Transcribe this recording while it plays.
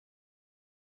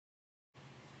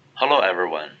Hello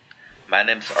everyone, my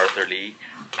name is Arthur Lee.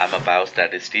 I'm a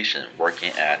biostatistician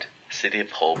working at City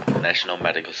of Hope National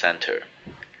Medical Center.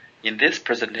 In this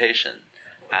presentation,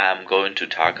 I'm going to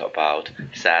talk about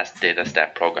SAS data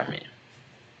step programming.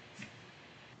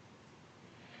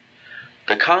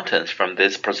 The contents from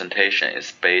this presentation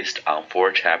is based on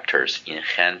 4 chapters in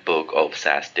Handbook of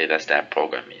SAS data step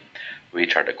programming,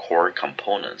 which are the core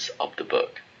components of the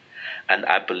book. And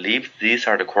I believe these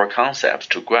are the core concepts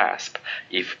to grasp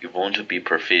if you want to be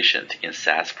proficient in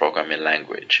SAS programming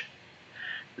language.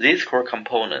 These core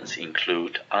components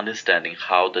include understanding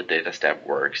how the data step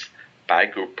works,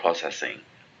 by-group processing,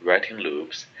 writing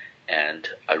loops, and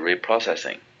array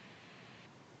processing.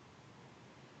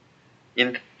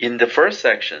 In the first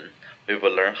section, we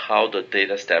will learn how the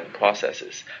data step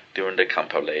processes during the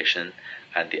compilation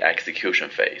and the execution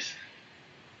phase.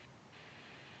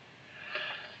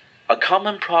 A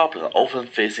common problem often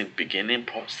facing beginning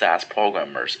SAS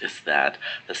programmers is that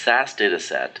the SAS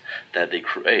dataset that they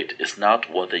create is not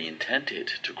what they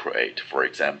intended to create. For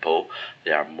example,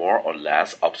 there are more or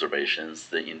less observations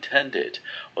than intended,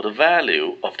 or the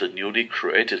value of the newly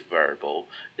created variable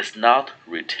is not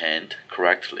retained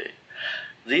correctly.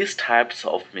 These types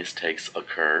of mistakes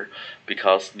occur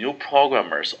because new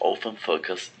programmers often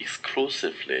focus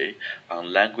exclusively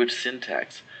on language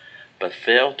syntax but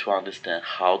fail to understand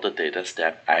how the data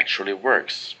step actually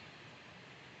works.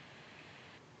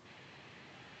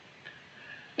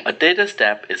 A data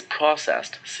step is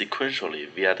processed sequentially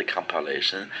via the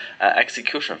compilation and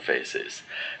execution phases.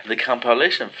 In the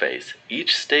compilation phase,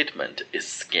 each statement is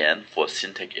scanned for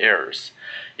syntax errors.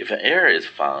 If an error is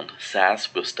found,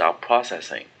 SAS will stop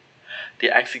processing.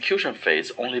 The execution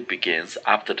phase only begins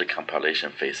after the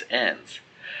compilation phase ends.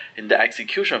 In the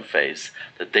execution phase,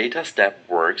 the data step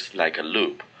works like a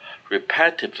loop,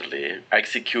 repetitively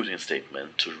executing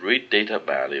statements to read data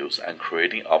values and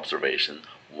creating observations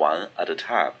one at a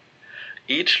time.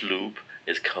 Each loop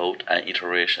is called an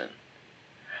iteration.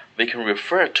 We can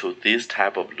refer to this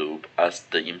type of loop as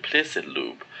the implicit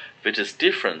loop, which is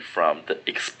different from the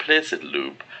explicit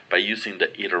loop by using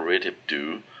the iterative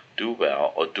do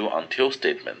well, or do until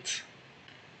statements.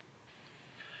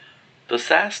 The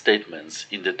SAS statements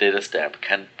in the data step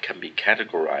can be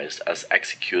categorized as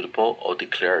executable or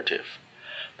declarative.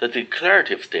 The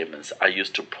declarative statements are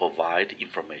used to provide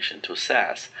information to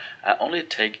SAS and only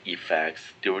take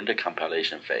effect during the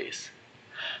compilation phase.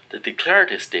 The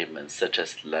declarative statements such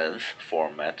as length,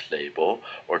 format, label,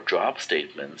 or drop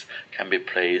statements can be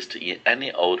placed in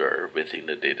any order within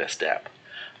the data step.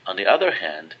 On the other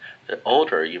hand, the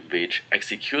order in which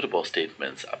executable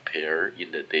statements appear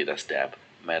in the data step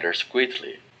matters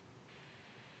greatly.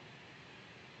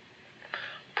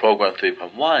 Program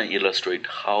 3.1 illustrates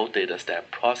how data step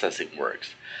processing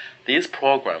works. These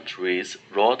programs read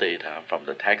raw data from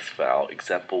the text file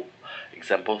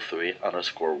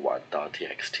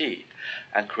example3_1.txt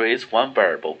and creates one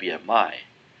variable BMI.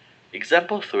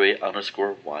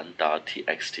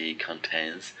 Example3_1.txt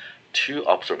contains 2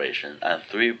 observations and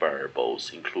 3 variables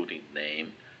including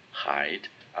name, height,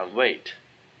 and weight.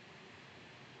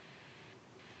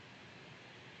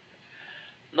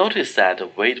 Notice that the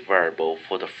weight variable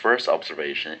for the first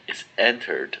observation is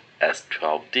entered as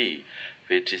 12D,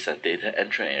 which is a data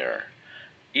entry error.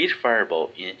 Each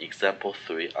variable in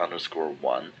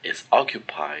example3_1 is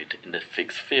occupied in the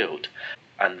fixed field,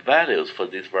 and values for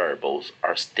these variables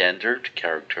are standard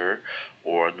character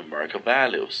or numerical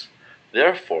values.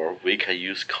 Therefore, we can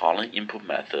use column input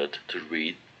method to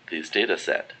read this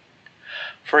dataset.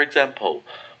 For example,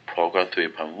 program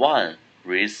 3.1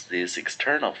 reads this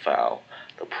external file.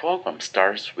 The program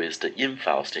starts with the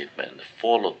infile statement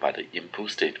followed by the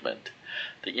input statement.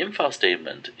 The infile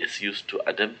statement is used to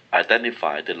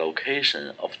identify the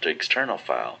location of the external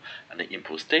file, and the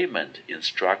input statement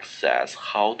instructs SAS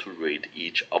how to read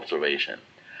each observation.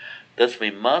 Thus,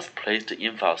 we must place the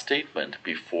infile statement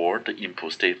before the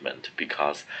input statement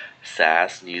because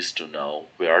SAS needs to know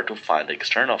where to find the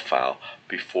external file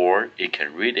before it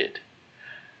can read it.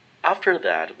 After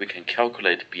that, we can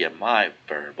calculate BMI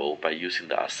variable by using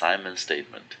the assignment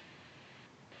statement.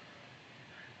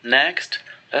 Next,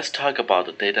 let's talk about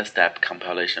the data step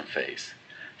compilation phase.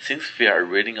 Since we are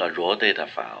reading a raw data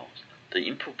file, the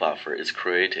input buffer is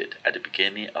created at the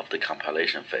beginning of the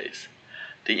compilation phase.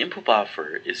 The input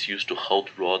buffer is used to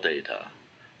hold raw data.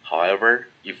 However,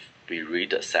 if we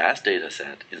read a SAS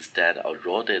dataset instead of a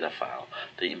raw data file,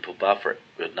 the input buffer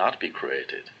will not be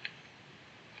created.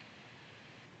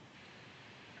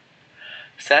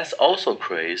 SAS also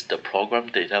creates the program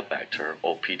data vector,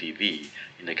 or PDV,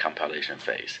 in the compilation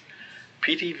phase.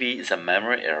 PDV is a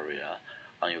memory area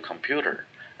on your computer,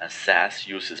 and SAS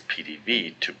uses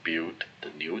PDV to build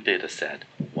the new dataset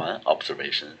one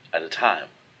observation at a time.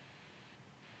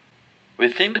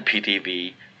 Within the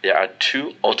PDV, there are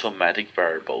two automatic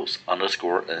variables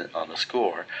underscore n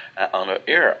underscore and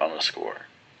underscore underscore.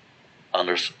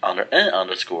 Under n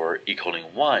underscore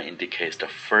equaling 1 indicates the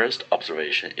first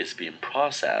observation is being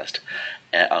processed,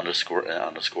 and underscore n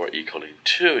underscore equaling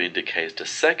 2 indicates the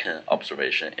second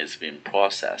observation is being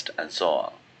processed, and so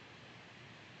on.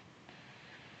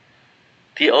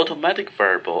 The automatic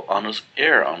variable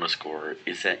error underscore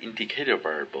is an indicator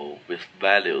variable with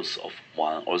values of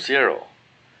 1 or 0.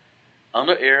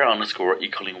 Under error underscore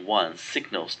equaling 1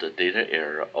 signals the data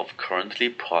error of currently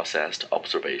processed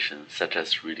observations, such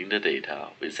as reading the data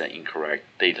with an incorrect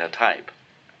data type.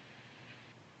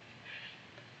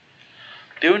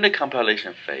 During the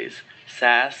compilation phase,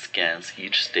 SAS scans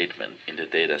each statement in the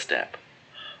data step.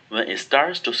 When it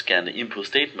starts to scan the input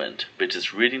statement, which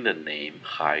is reading the name,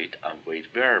 height, and weight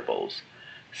variables,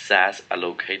 SAS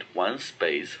allocates one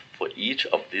space for each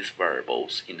of these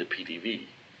variables in the PDV.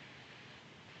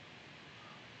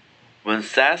 When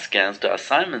SAS scans the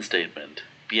assignment statement,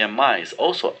 BMI is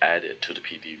also added to the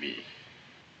PDV.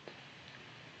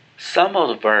 Some of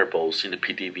the variables in the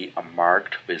PDV are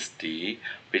marked with D,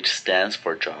 which stands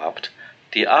for dropped.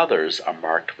 The others are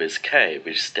marked with K,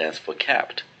 which stands for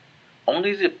kept.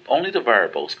 Only the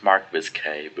variables marked with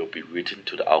K will be written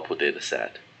to the output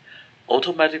dataset.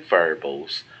 Automatic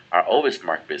variables are always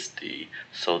marked with D,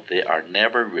 so they are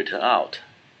never written out.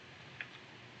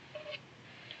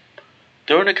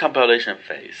 During the compilation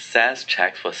phase, SAS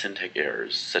checks for syntax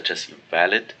errors such as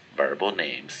invalid variable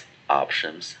names,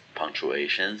 options,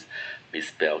 punctuations,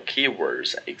 misspelled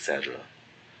keywords, etc.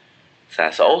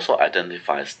 SAS also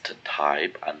identifies the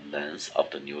type and length of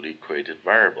the newly created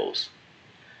variables.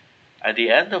 At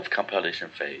the end of compilation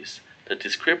phase, the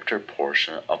descriptor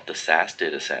portion of the SAS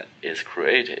dataset is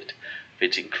created,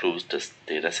 which includes the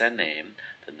dataset name,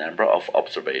 the number of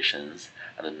observations,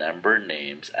 and the number,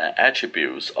 names, and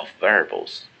attributes of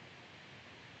variables.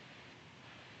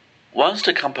 Once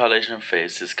the compilation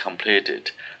phase is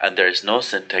completed and there is no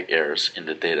syntax errors in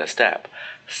the data step,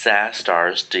 SAS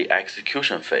starts the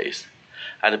execution phase.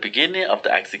 At the beginning of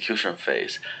the execution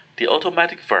phase, the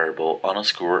automatic variable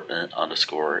underscore n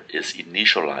underscore is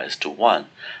initialized to 1,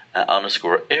 and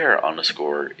underscore error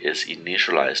underscore is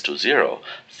initialized to 0,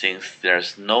 since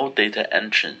there's no data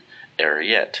entry error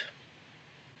yet.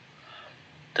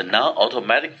 The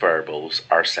non-automatic variables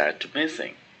are set to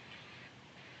missing.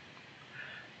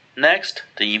 Next,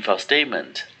 the info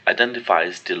statement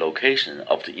identifies the location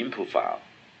of the input file.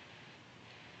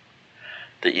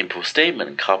 The input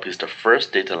statement copies the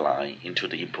first data line into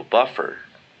the input buffer.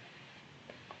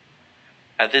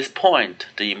 At this point,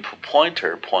 the input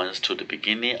pointer points to the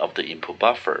beginning of the input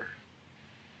buffer.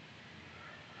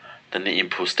 Then the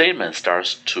input statement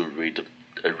starts to read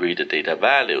the data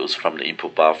values from the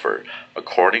input buffer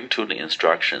according to the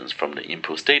instructions from the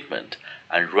input statement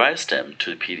and writes them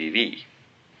to the PDV.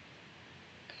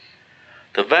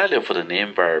 The value for the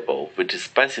name variable, which is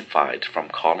specified from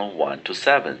column 1 to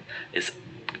 7,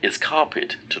 is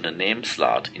copied to the name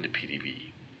slot in the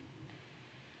PDV.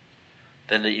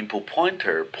 Then the input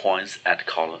pointer points at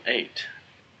column 8.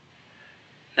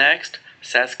 Next,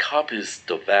 SAS copies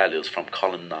the values from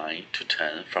column 9 to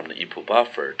 10 from the input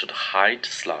buffer to the height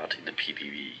slot in the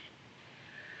PDV.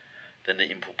 Then the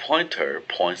input pointer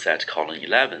points at column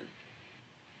 11.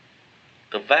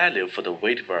 The value for the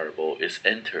weight variable is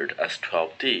entered as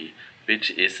 12D,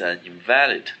 which is an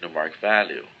invalid numeric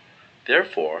value.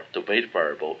 Therefore, the weight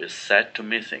variable is set to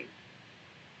missing.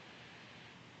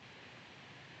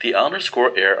 The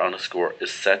underscore error underscore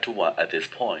is set to 1 at this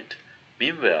point.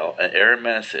 Meanwhile, an error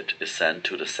message is sent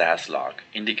to the SAS log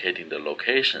indicating the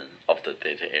location of the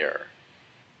data error.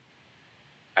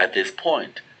 At this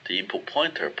point, the input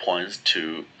pointer points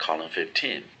to column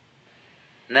 15.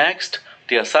 Next,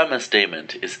 the assignment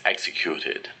statement is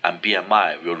executed, and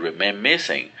BMI will remain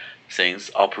missing since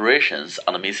operations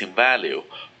on the missing value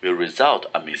will result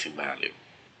a missing value.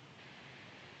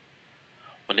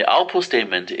 When the output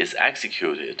statement is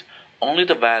executed, only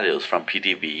the values from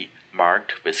PDV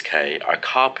marked with K are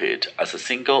copied as a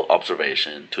single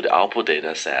observation to the output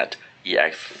dataset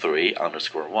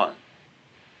ex3_1.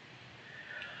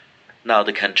 Now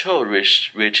the control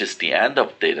reaches the end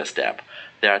of the data step.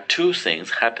 There are two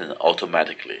things happen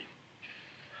automatically.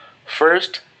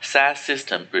 First, SAS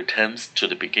system returns to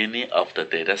the beginning of the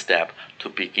data step to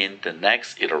begin the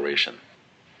next iteration.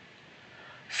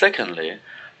 Secondly,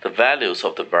 the values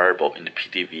of the variable in the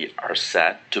PDV are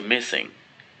set to missing.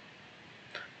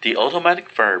 The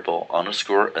automatic variable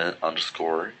underscore n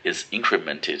underscore is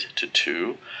incremented to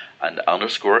 2, and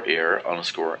underscore air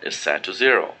underscore is set to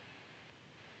 0.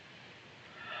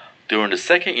 During the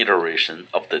second iteration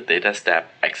of the data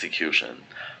step execution,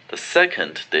 the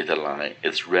second data line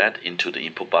is read into the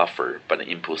input buffer by the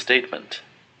input statement.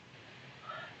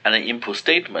 And the input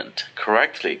statement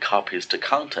correctly copies the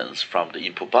contents from the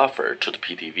input buffer to the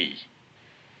PDV.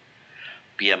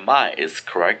 BMI is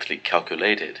correctly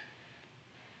calculated.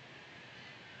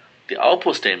 The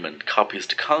output statement copies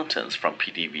the contents from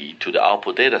PDV to the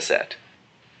output dataset.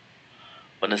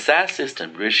 When the SAS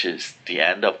system reaches the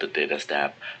end of the data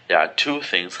step, there are two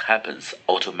things happens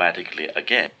automatically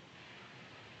again.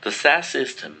 The SAS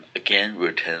system again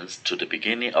returns to the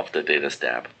beginning of the data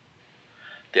step.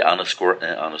 The underscore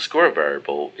n underscore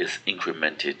variable is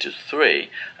incremented to 3,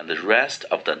 and the rest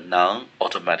of the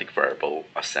non-automatic variable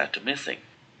are set to missing.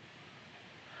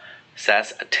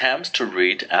 SAS attempts to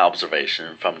read an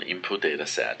observation from the input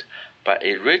dataset, but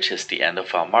it reaches the end of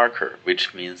file marker,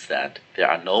 which means that there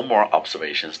are no more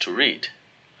observations to read.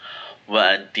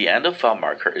 When the end of file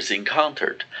marker is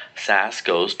encountered, SAS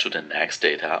goes to the next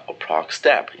data or proc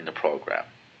step in the program.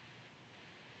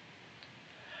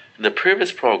 In the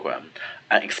previous program,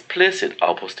 an explicit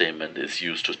output statement is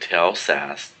used to tell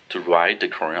SAS to write the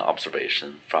current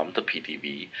observation from the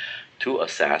PDV to a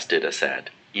SAS dataset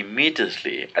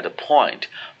immediately at the point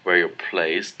where you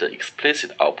place the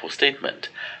explicit output statement,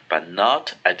 but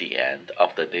not at the end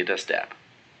of the data step.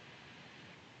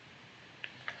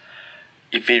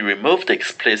 If we remove the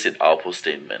explicit output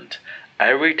statement,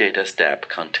 every data step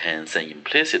contains an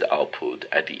implicit output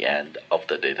at the end of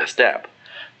the data step.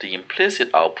 The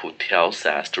implicit output tells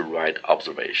SAS to write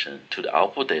observation to the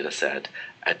output dataset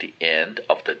at the end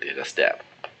of the data step.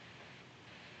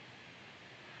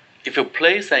 If you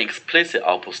place an explicit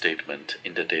output statement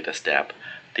in the data step,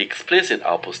 the explicit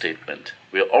output statement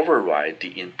will override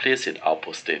the implicit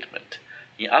output statement.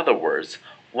 In other words,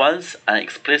 once an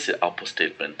explicit output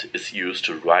statement is used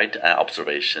to write an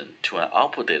observation to an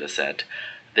output dataset,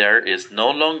 there is no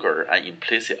longer an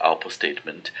implicit output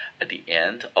statement at the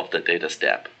end of the data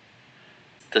step.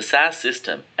 The SAS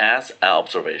system adds an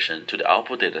observation to the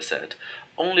output dataset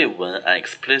only when an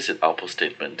explicit output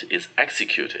statement is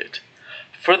executed.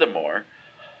 Furthermore,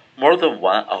 more than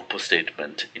one output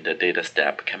statement in the data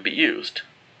step can be used.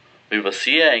 We will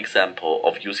see an example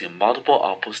of using multiple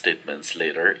output statements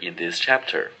later in this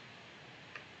chapter.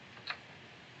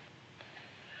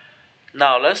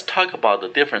 Now let's talk about the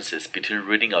differences between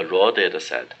reading a raw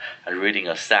dataset and reading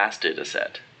a SAS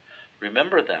dataset.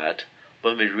 Remember that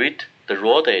when we read the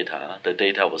raw data, the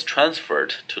data was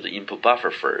transferred to the input buffer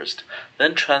first,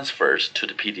 then transferred to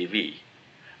the PDV.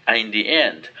 And in the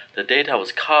end, the data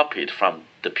was copied from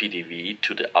the PDV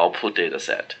to the output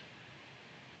dataset.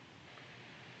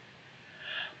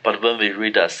 But when we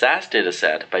read a SAS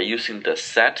dataset by using the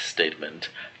set statement,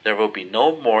 there will be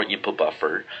no more input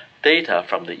buffer. Data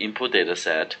from the input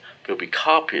dataset will be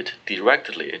copied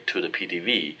directly to the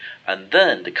PDV, and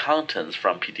then the contents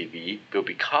from PDV will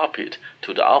be copied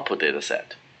to the output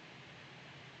dataset.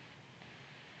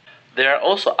 There are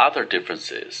also other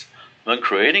differences. When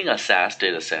creating a SAS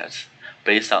dataset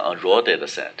based on a raw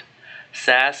dataset,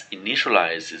 SAS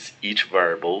initializes each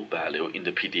variable value in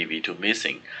the PDV to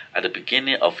missing at the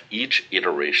beginning of each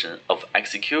iteration of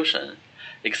execution,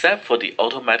 except for the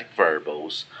automatic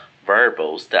variables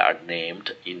that are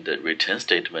named in the return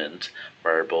statement,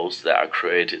 variables that are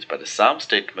created by the sum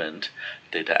statement,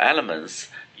 data elements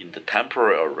in the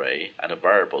temporal array, and the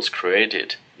variables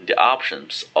created in the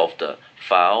options of the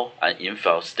file and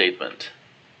infile statement.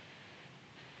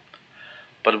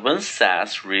 But when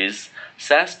SAS reads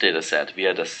SAS dataset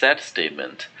via the set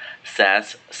statement,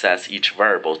 SAS sets each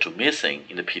variable to missing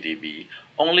in the PDV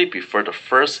only before the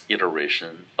first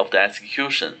iteration of the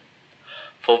execution.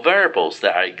 For variables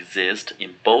that exist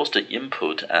in both the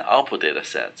input and output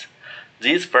datasets,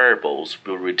 these variables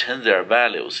will return their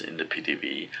values in the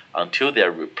PDV until they are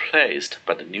replaced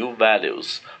by the new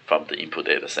values from the input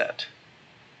dataset.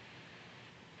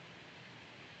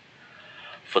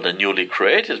 For the newly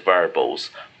created variables,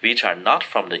 which are not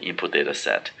from the input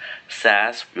dataset,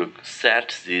 SAS will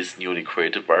set these newly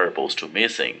created variables to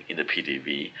missing in the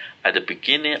PDV at the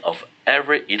beginning of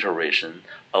every iteration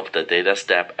of the data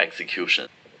step execution.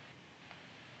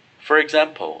 For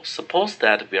example, suppose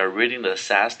that we are reading the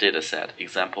SAS dataset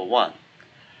example 1.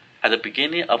 At the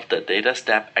beginning of the data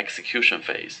step execution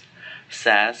phase,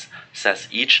 SAS sets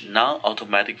each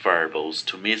non-automatic variables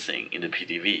to missing in the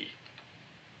PDV.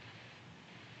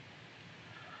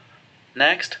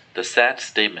 Next, the set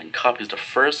statement copies the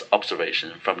first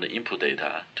observation from the input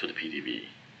data to the PDV.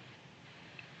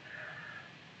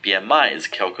 BMI is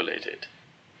calculated.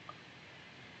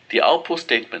 The output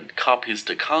statement copies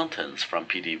the contents from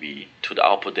PDV to the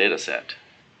output dataset.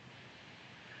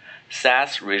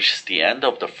 SAS reaches the end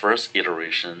of the first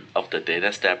iteration of the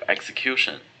data step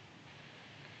execution.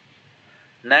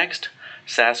 Next,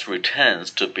 SAS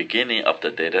returns to the beginning of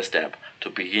the data step to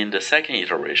begin the second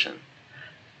iteration.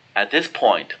 At this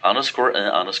point,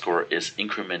 _n_ is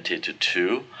incremented to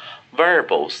two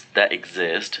variables that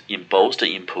exist in both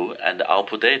the input and the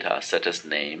output data, such as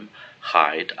name,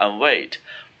 height, and weight,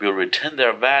 will return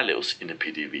their values in the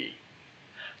PDV.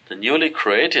 The newly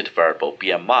created variable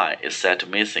BMI is set to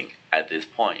missing at this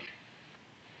point.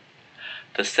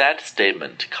 The set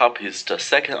statement copies the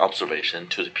second observation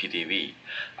to the PDV.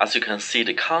 As you can see,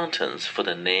 the contents for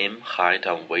the name, height,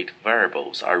 and weight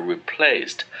variables are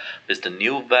replaced with the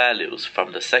new values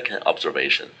from the second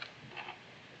observation.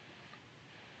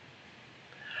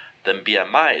 Then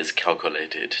BMI is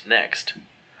calculated next.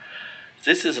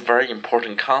 This is a very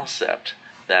important concept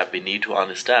that we need to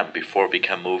understand before we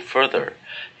can move further.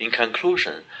 In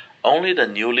conclusion, only the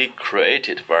newly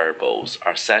created variables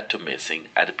are set to missing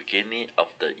at the beginning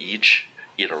of each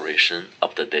iteration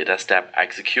of the data step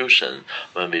execution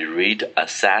when we read a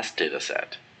SAS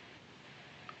dataset.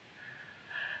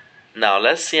 Now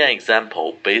let's see an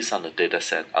example based on the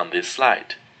dataset on this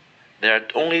slide. There are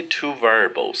only two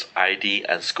variables, ID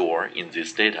and score, in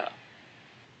this data.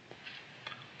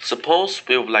 Suppose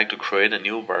we would like to create a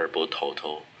new variable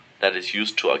total that is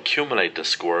used to accumulate the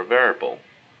score variable.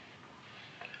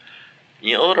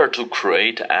 In order to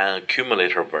create an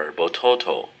accumulator variable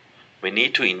total, we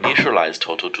need to initialize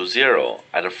total to 0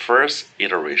 at the first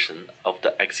iteration of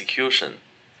the execution.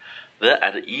 Then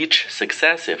at each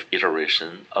successive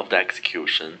iteration of the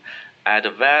execution, add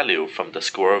a value from the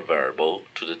score variable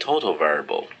to the total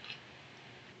variable.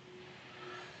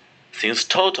 Since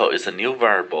total is a new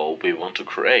variable we want to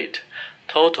create,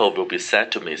 total will be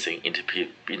set to missing in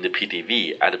the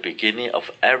PDV at the beginning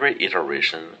of every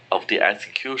iteration of the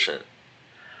execution.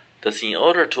 Thus, in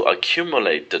order to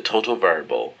accumulate the total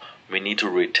variable, we need to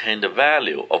retain the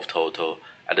value of total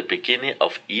at the beginning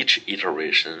of each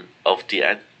iteration of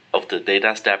the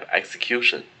data step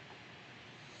execution.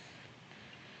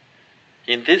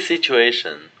 In this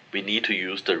situation, we need to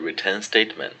use the return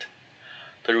statement.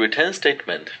 The return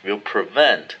statement will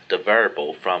prevent the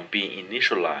variable from being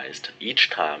initialized each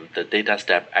time the data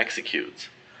step executes.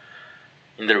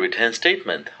 In the return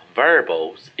statement,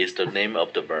 variable is the name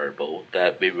of the variable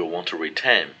that we will want to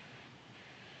retain.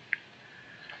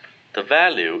 The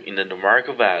value in the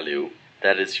numerical value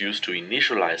that is used to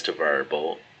initialize the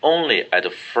variable only at the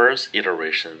first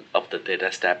iteration of the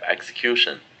data step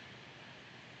execution.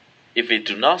 If we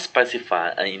do not specify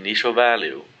an initial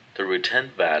value, the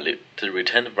returned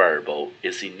variable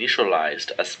is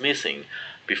initialized as missing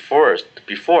before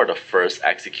the first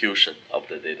execution of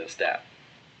the data step.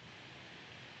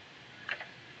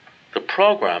 The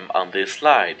program on this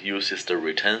slide uses the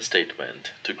return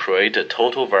statement to create a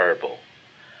total variable.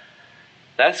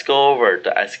 Let's go over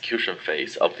the execution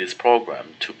phase of this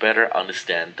program to better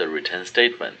understand the return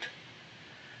statement.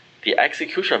 The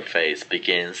execution phase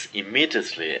begins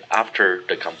immediately after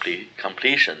the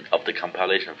completion of the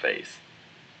compilation phase.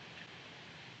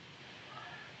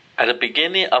 At the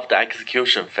beginning of the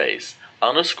execution phase,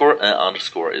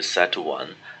 _n_ is set to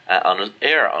 1 and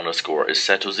 _error_ is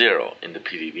set to 0 in the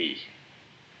PDV.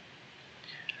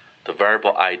 The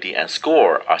variable ID and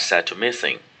score are set to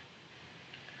missing.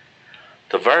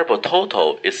 The variable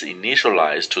total is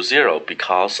initialized to 0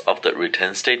 because of the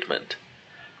return statement.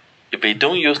 If we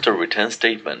don't use the return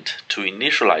statement to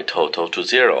initialize total to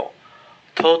 0,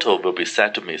 total will be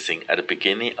set to missing at the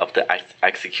beginning of the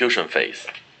execution phase.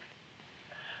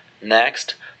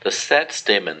 Next, the set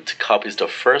statement copies the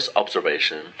first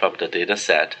observation from the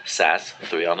dataset SAS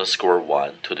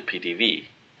 3_1 to the PDV.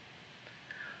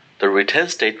 The return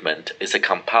statement is a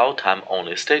compile time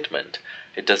only statement.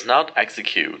 It does not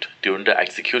execute during the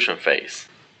execution phase.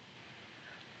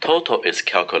 Total is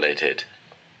calculated.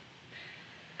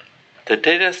 The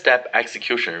data step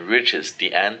execution reaches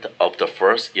the end of the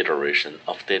first iteration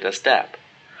of data step.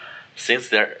 Since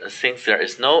there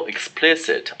is no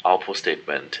explicit output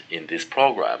statement in this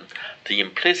program, the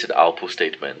implicit output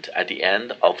statement at the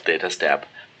end of data step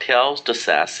tells the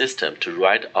SAS system to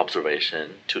write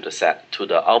observation to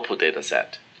the output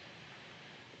dataset.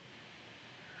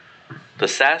 The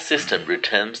SAS system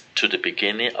returns to the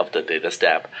beginning of the data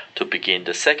step to begin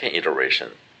the second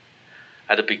iteration.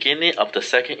 At the beginning of the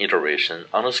second iteration,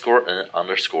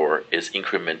 _n_ is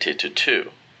incremented to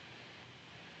 2.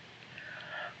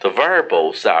 The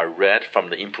variables that are read from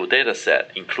the input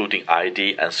dataset, including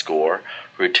ID and score,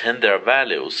 retain their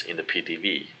values in the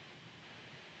PDV.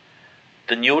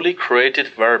 The newly created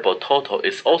variable total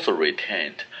is also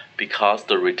retained because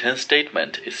the return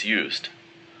statement is used.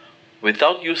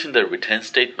 Without using the return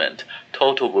statement,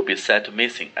 total will be set to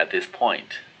missing at this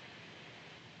point.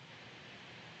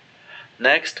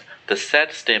 Next, the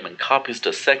set statement copies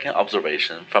the second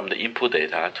observation from the input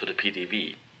data to the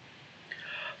PDV.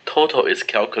 Total is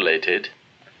calculated.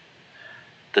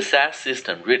 The SAS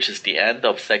system reaches the end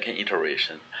of second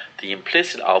iteration. The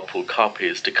implicit output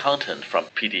copies the content from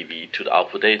PDV to the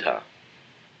output data.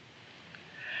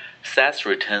 SAS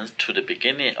returns to the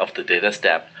beginning of the data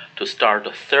step to start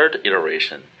the third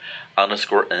iteration.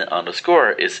 Underscore n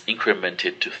underscore is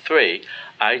incremented to 3.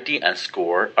 ID and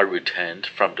score are returned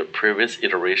from the previous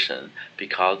iteration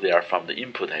because they are from the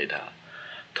input data.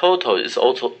 Total is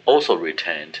also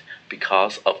retained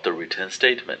because of the return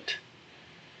statement.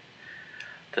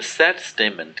 The set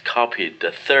statement copied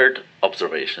the third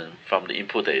observation from the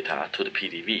input data to the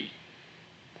PDV.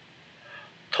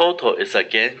 Total is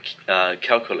again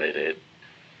calculated.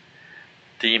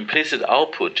 The implicit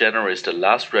output generates the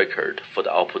last record for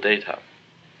the output data.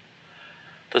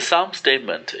 The sum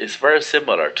statement is very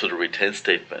similar to the return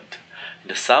statement. In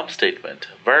the sum statement,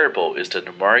 variable is the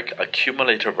numeric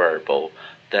accumulator variable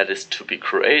that is to be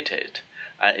created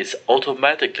and is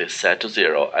automatically set to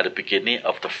 0 at the beginning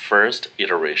of the first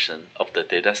iteration of the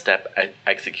data step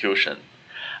execution,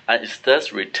 and is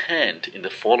thus retained in the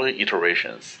following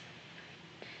iterations.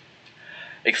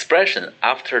 Expression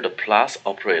after the plus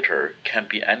operator can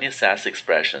be any SAS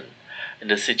expression. In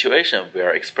the situation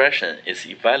where expression is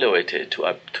evaluated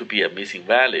to be a missing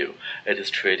value, it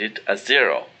is treated as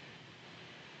 0.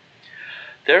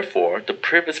 Therefore, the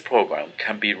previous program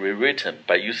can be rewritten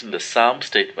by using the sum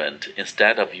statement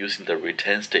instead of using the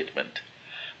return statement.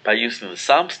 By using the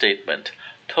sum statement,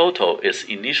 total is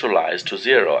initialized to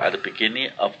 0 at the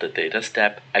beginning of the data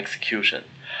step execution.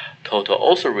 Total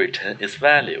also retains its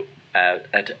value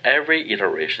at every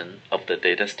iteration of the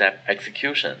data step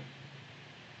execution.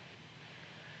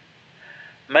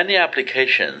 Many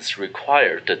applications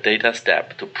require the data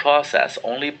step to process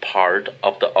only part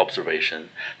of the observation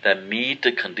that meet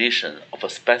the condition of a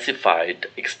specified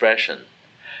expression.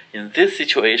 In this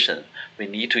situation, we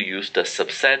need to use the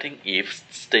subsetting if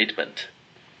statement.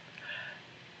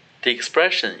 The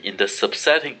expression in the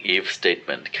subsetting if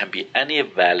statement can be any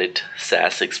valid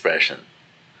SAS expression.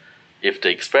 If the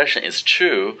expression is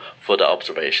true for the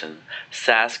observation,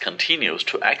 SAS continues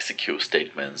to execute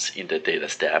statements in the data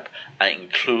step and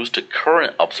includes the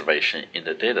current observation in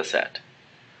the dataset.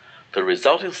 The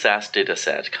resulting SAS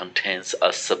dataset contains a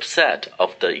subset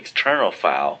of the external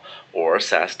file or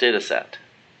SAS dataset.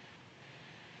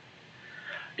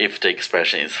 If the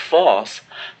expression is false,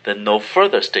 then no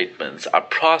further statements are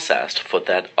processed for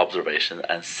that observation,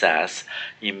 and SAS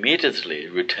immediately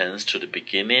returns to the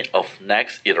beginning of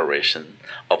next iteration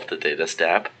of the data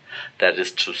step. That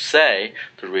is to say,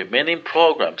 the remaining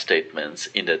program statements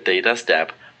in the data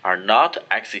step are not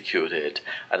executed,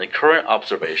 and the current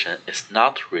observation is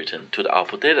not written to the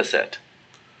output dataset.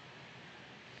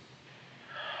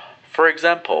 For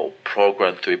example,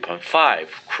 program 3.5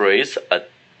 creates a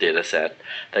dataset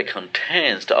that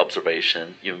contains the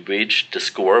observation in which the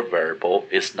score variable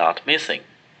is not missing.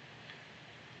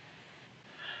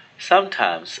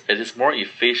 Sometimes it is more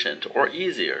efficient or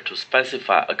easier to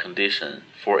specify a condition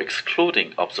for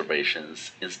excluding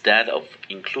observations instead of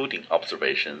including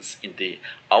observations in the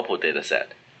output dataset.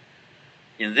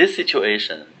 In this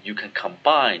situation, you can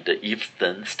combine the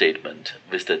if-then statement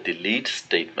with the delete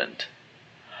statement.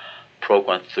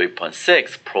 Program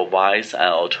 3.6 provides an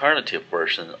alternative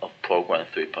version of Program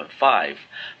 3.5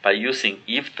 by using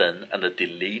if-then and the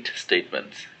delete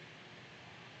statements.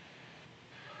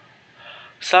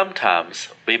 Sometimes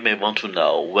we may want to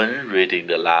know when reading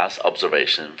the last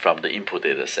observation from the input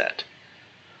dataset.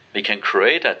 We can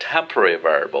create a temporary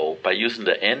variable by using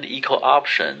the end equal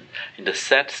option in the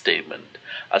set statement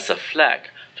as a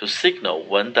flag to signal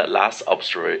when the last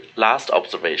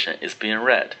observation is being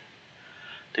read.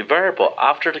 The variable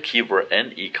after the keyword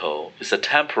end equal is a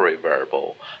temporary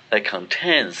variable that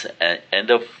contains an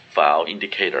end-of-file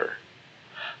indicator.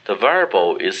 The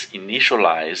variable is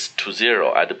initialized to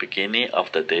 0 at the beginning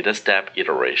of the data step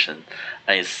iteration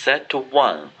and is set to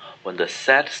 1 when the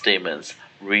set statement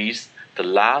reads the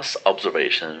last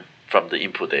observation from the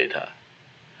input data.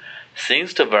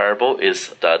 Since the variable is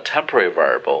the temporary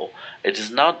variable, it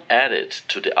is not added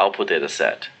to the output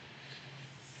dataset.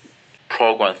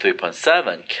 Program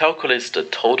 3.7 calculates the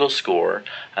total score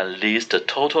and lists the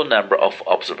total number of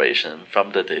observations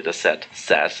from the dataset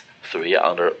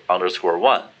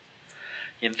SAS3_1.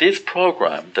 In this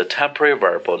program, the temporary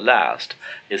variable last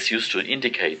is used to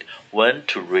indicate when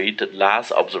to read the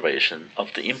last observation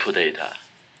of the input data.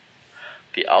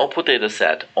 The output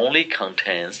dataset only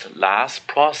contains the last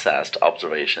processed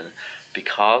observation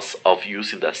because of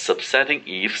using the subsetting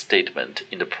if statement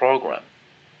in the program.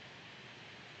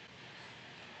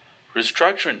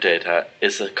 Restructuring data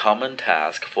is a common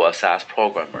task for a SAS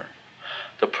programmer.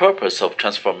 The purpose of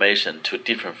transformation to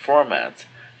different formats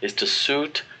is to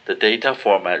suit the data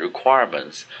format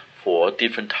requirements for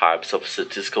different types of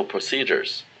statistical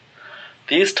procedures.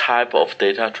 This type of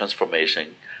data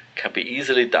transformation can be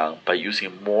easily done by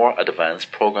using more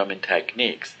advanced programming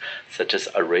techniques such as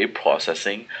array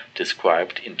processing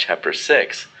described in Chapter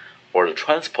 6 or the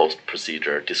transpose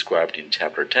procedure described in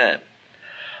Chapter 10.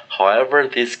 However,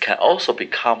 this can also be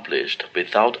accomplished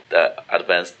without the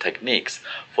advanced techniques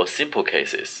for simple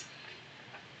cases.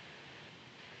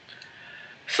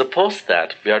 Suppose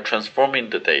that we are transforming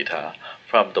the data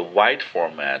from the wide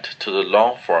format to the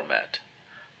long format.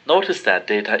 Notice that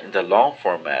data in the long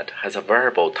format has a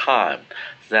variable time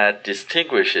that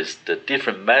distinguishes the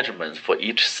different measurements for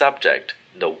each subject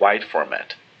in the wide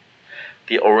format.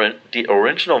 The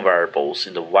original variables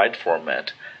in the wide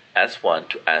format, S1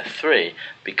 to S3,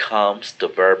 becomes the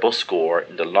variable score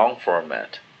in the long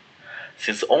format.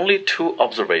 Since only 2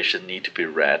 observations need to be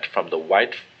read from the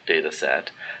wide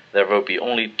dataset, there will be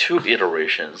only 2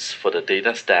 iterations for the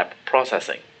data step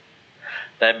processing.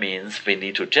 That means we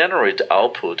need to generate the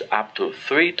output up to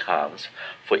 3 times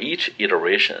for each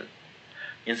iteration.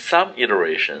 In some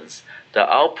iterations, the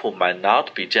output might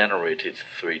not be generated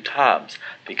 3 times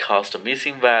because the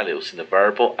missing values in the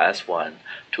variable S1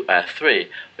 to S3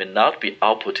 will not be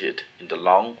outputted in the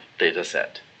long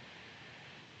dataset.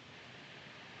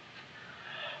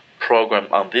 Program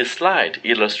on this slide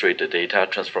illustrates the data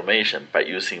transformation by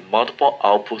using multiple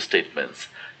output statements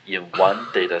in one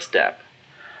data step.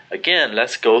 Again,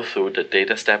 let's go through the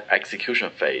data step execution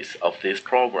phase of this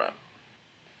program.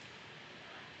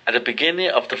 At the beginning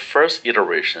of the first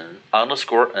iteration,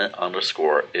 underscore n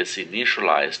underscore is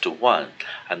initialized to 1,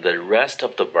 and the rest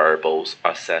of the variables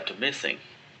are set to missing.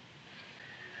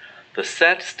 The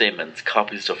set statement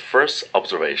copies the first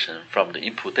observation from the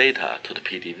input data to the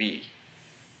PDV.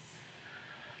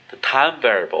 The time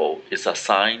variable is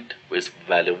assigned with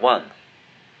value 1.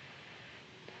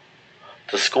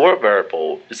 The score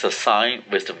variable is assigned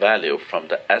with the value from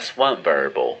the S1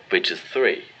 variable, which is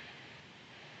 3.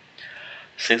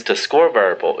 Since the score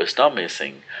variable is not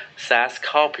missing, SAS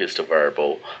copies the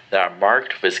variable that are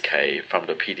marked with K from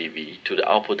the PDV to the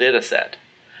output dataset.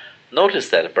 Notice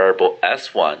that variable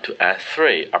S1 to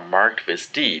S3 are marked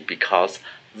with D because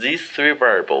these 3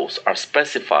 variables are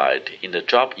specified in the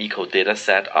drop equal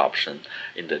dataset option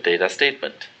in the data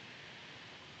statement.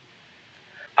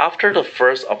 After the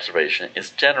first observation is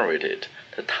generated,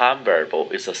 the time variable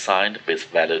is assigned with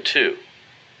value 2.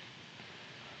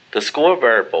 The score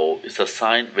variable is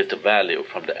assigned with the value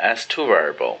from the S2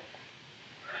 variable.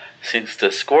 Since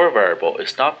the score variable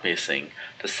is not missing,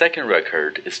 the second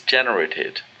record is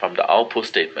generated from the output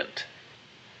statement.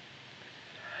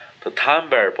 The time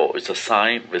variable is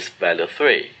assigned with value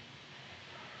 3.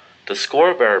 The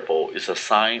score variable is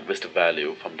assigned with the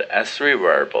value from the S3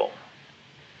 variable.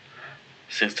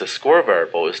 Since the score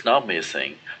variable is not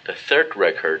missing, the third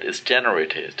record is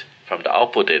generated from the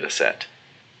output dataset.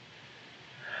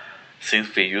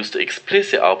 Since we use the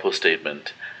explicit output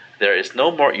statement, there is no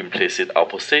more implicit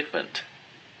output statement.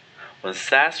 When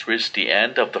SAS reaches the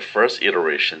end of the first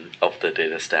iteration of the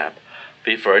data step,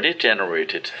 we've already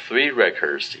generated 3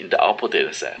 records in the output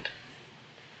dataset.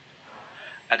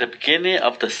 At the beginning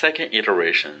of the second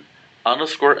iteration,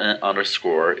 underscore n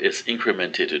underscore is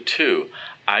incremented to 2.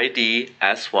 ID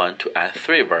S1 to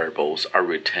S3 variables are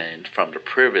retained from the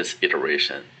previous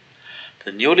iteration.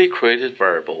 The newly created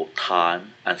variable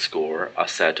time and score are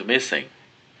set to missing.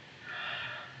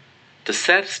 The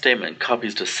set statement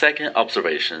copies the second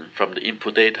observation from the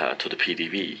input data to the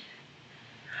PDV.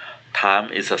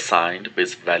 Time is assigned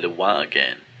with value 1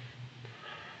 again.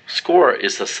 Score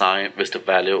is assigned with the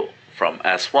value from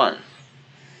S1.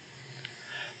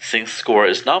 Since score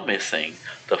is not missing,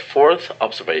 the fourth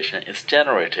observation is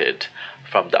generated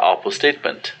from the output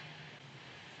statement.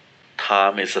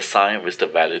 Time is assigned with the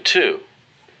value 2.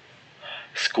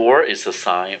 Score is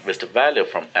assigned with the value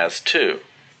from S2.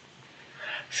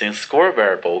 Since score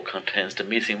variable contains the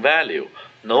missing value,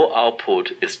 no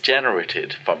output is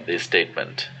generated from this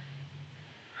statement.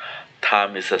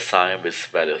 Time is assigned with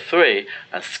value 3,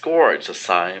 and score is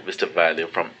assigned with the value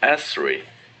from S3.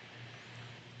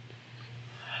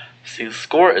 Since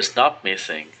score is not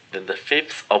missing, then the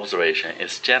fifth observation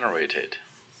is generated.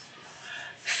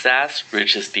 SAS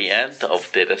reaches the end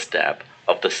of data step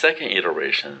of the second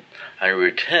iteration and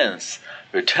returns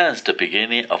the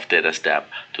beginning of data step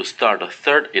to start the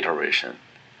third iteration.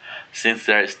 Since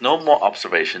there is no more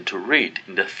observation to read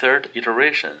in the third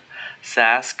iteration,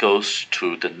 SAS goes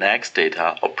to the next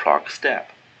data or proc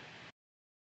step.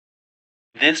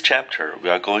 In this chapter, we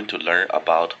are going to learn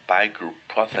about by-group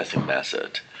processing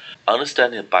method.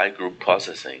 Understanding by-group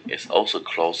processing is also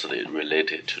closely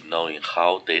related to knowing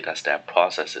how data step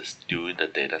processes during the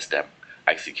data step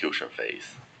execution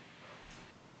phase.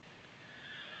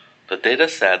 The data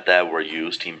set that were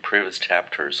used in previous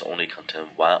chapters only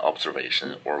contain one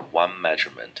observation or one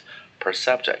measurement per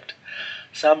subject.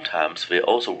 Sometimes we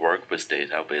also work with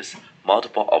data with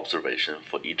multiple observations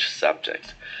for each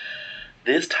subject.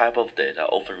 This type of data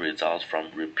often results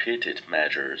from repeated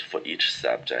measures for each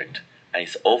subject and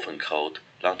is often called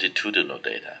longitudinal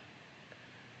data.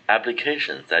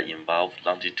 Applications that involve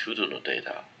longitudinal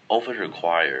data often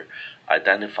require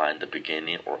identifying the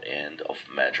beginning or end of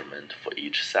measurement for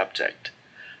each subject.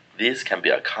 This can be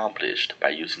accomplished by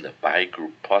using the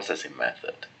by-group processing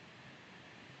method.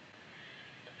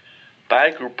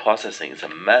 By-group processing is a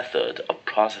method of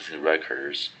processing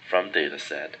records from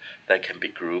dataset that can be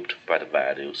grouped by the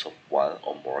values of one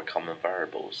or more common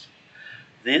variables.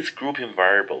 These grouping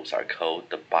variables are called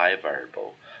the by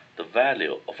variable. The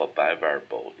value of a by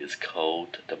variable is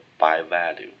called the by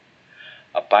value.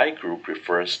 A by group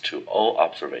refers to all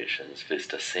observations with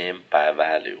the same by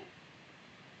value.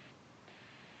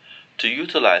 To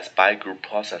utilize by group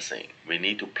processing, we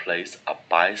need to place a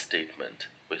by statement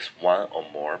with one or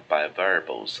more by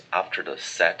variables after the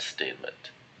set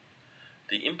statement.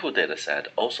 The input dataset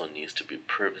also needs to be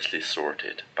previously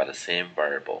sorted by the same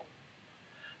variable.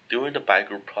 During the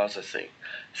by-group processing,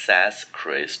 SAS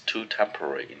creates two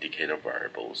temporary indicator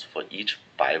variables for each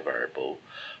by variable,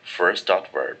 first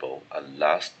dot variable and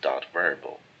last dot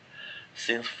variable.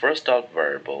 Since first dot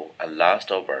variable and last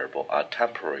dot variable are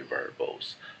temporary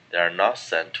variables, they are not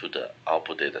sent to the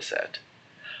output dataset.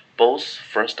 Both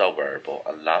first dot variable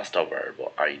and last dot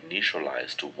variable are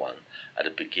initialized to 1 at the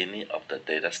beginning of the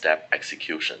data step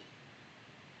execution.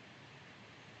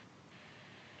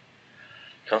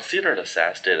 Consider the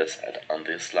SAS dataset on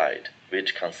this slide,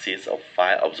 which consists of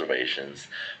 5 observations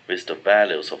with the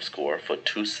values of score for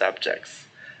two subjects,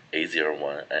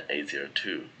 A01 and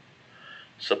A02.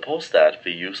 Suppose that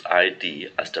we use ID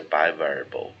as the by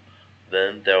variable.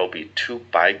 Then there will be two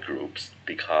by groups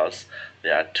because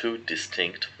there are two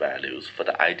distinct values for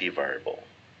the ID variable.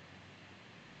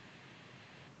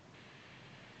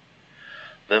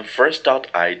 Then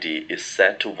first.id is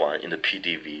set to 1 in the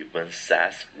PDV when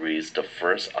SAS reads the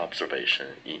first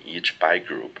observation in each by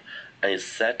group and is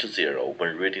set to 0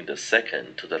 when reading the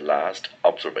second to the last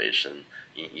observation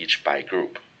in each by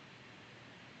group.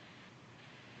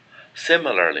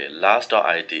 Similarly,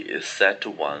 last.id is set to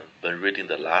 1 when reading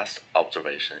the last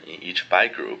observation in each by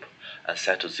group and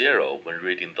set to 0 when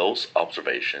reading those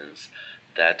observations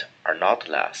that are not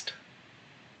last.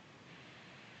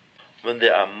 When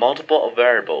there are multiple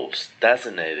variables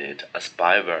designated as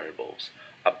by variables,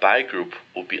 a by group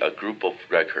would be a group of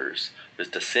records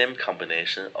with the same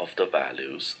combination of the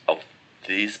values of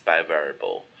these by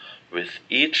variable, with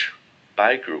each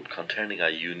by group containing a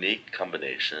unique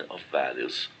combination of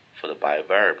values for the by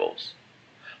variables.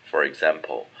 For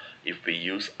example, if we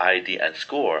use ID and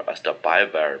score as the by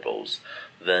variables,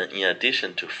 then in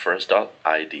addition to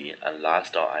first.id and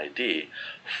last.id,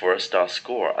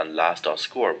 first.score and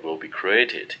last.score will be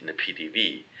created in the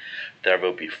PDV. There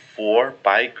will be 4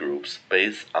 by groups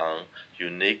based on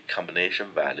unique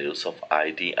combination values of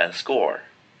ID and score.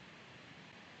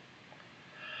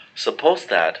 Suppose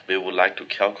that we would like to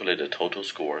calculate the total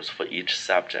scores for each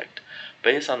subject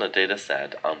based on the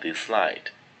dataset on this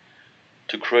slide.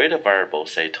 To create a variable,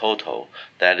 say total,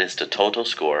 that is the total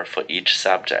score for each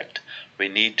subject, we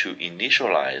need to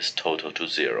initialize total to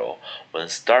 0 when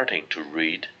starting to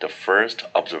read the first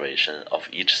observation of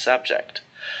each subject.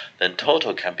 Then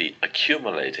total can be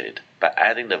accumulated by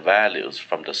adding the values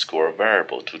from the score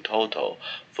variable to total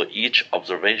for each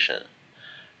observation.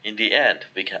 In the end,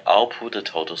 we can output the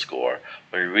total score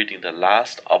when reading the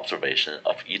last observation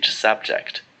of each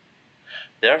subject.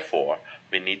 Therefore,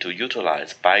 we need to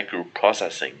utilize by group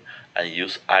processing and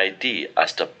use ID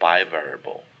as the by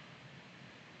variable.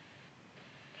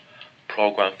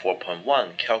 Program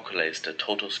 4.1 calculates the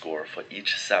total score for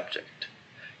each subject.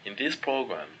 In this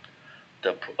program,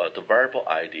 the variable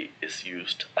ID is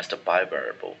used as the by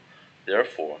variable.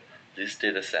 Therefore, this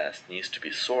dataset needs to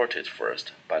be sorted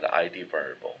first by the ID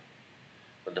variable.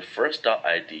 When the first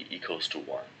 .id equals to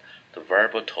 1, the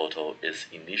variable total is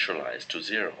initialized to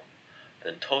 0.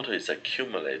 Then total is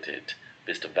accumulated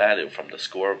with the value from the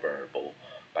score variable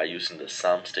by using the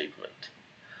sum statement.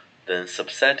 Then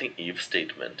subsetting if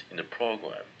statement in the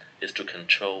program is to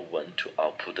control when to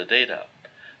output the data,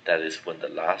 that is when the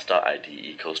last .id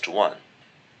equals to 1.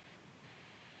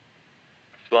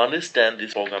 To understand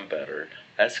this program better,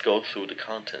 let's go through the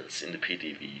contents in the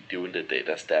PDV during the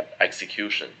data step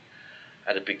execution.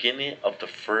 At the beginning of the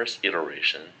first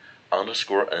iteration,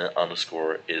 underscore n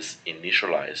underscore is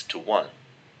initialized to 1.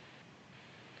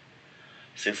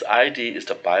 Since id is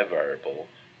the by variable,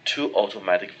 two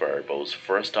automatic variables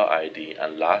first.id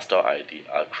and last.id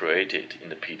are created in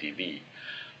the PDV.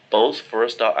 Both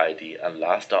first.id and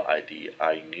last.id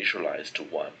are initialized to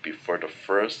 1 before the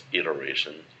first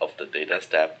iteration of the data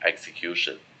step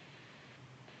execution.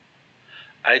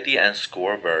 id and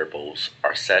score variables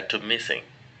are set to missing.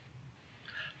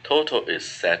 Total is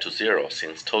set to 0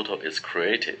 since total is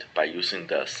created by using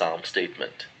the sum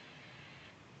statement.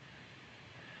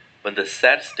 When the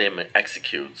set statement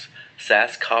executes,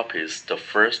 SAS copies the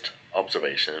first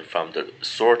observation from the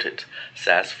sorted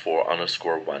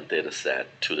SAS4_1 dataset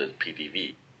to the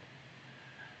PDV.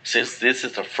 Since this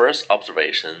is the first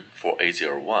observation for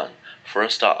A01,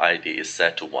 first.id is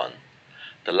set to 1.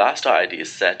 The last.id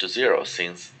is set to 0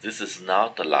 since this is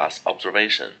not the last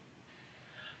observation.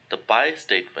 The by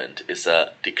statement is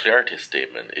a declarative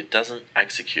statement. It doesn't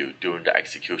execute during the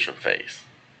execution phase.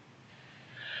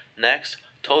 Next,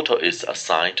 total is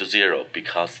assigned to 0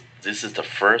 because this is the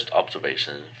first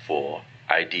observation for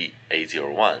id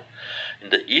A01. In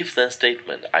the if-then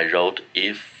statement, I wrote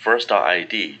if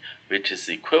first.id, which is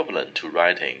equivalent to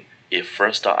writing if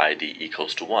first.id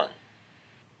equals to 1.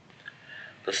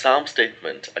 The sum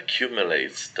statement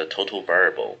accumulates the total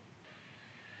variable.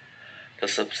 The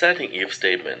subsetting if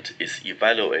statement is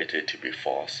evaluated to be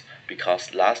false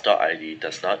because last.id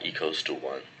does not equals to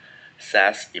 1.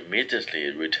 SAS immediately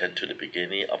returns to the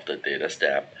beginning of the data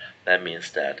step. That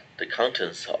means that the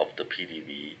contents of the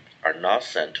PDV are not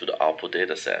sent to the output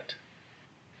dataset.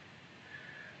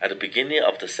 At the beginning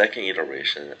of the second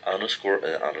iteration, underscore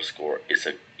n underscore is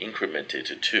incremented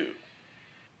to 2.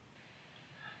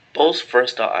 Both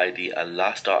first.id and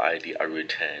last.id are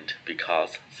retained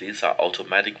because these are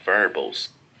automatic variables.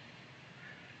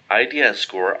 id and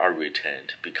score are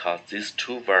retained because these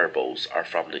two variables are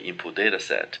from the input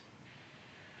dataset.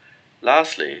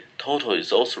 Lastly, total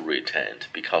is also retained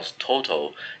because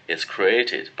total is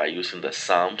created by using the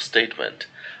sum statement.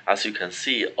 As you can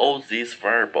see, all these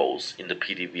variables in the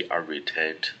PDV are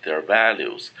retained their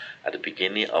values at the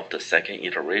beginning of the second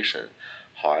iteration.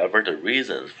 However, the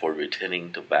reasons for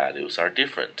retaining the values are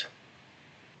different.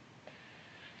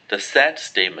 The set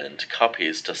statement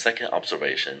copies the second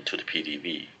observation to the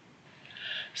PDV.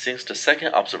 Since the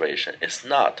second observation is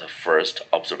not the first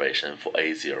observation for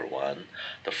A01,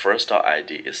 the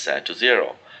first.id is set to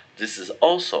 0. This is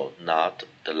also not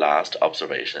the last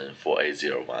observation for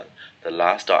A01. The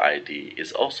last.id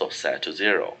is also set to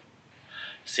 0.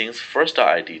 Since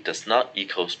first.id does not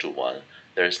equals to 1,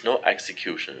 there is no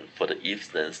execution for the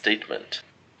if-then statement.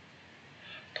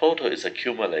 Total is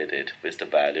accumulated with the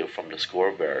value from the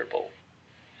score variable.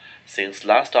 Since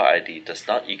last.id does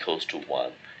not equals to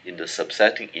 1, in the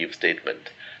subsetting if statement,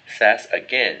 SAS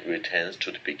again returns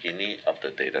to the beginning of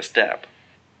the data step.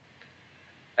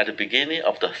 At the beginning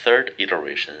of the third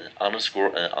iteration,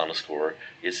 underscore n underscore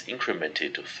is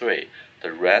incremented to 3.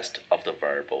 The rest of the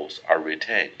variables are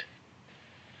retained.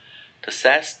 The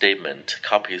set statement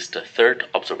copies the third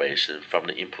observation from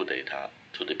the input data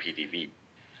to the PDV.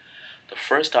 The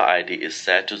first.id is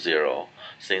set to 0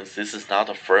 since this is not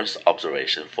the first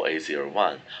observation for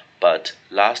A01, but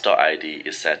last.id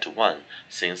is set to 1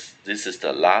 since this is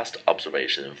the last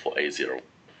observation for A01.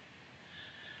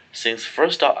 Since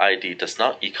first.id does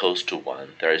not equals to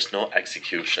 1, there is no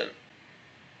execution.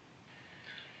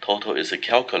 Total is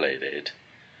calculated.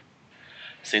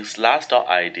 Since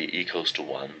last.id equals to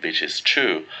 1, which is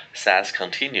true, SAS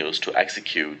continues to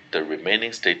execute the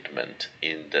remaining statement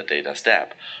in the data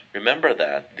step. Remember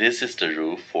that this is the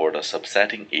rule for the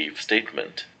subsetting if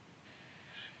statement.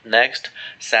 Next,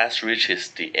 SAS reaches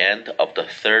the end of the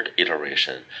third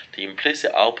iteration. The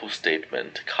implicit output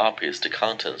statement copies the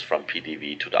contents from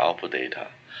PDV to the output data.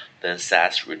 Then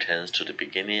SAS returns to the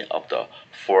beginning of the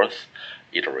fourth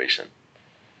iteration.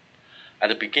 At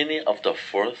the beginning of the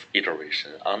fourth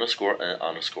iteration, underscore n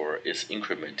underscore is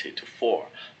incremented to 4.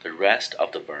 The rest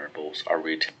of the variables are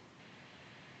retained.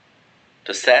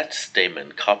 The set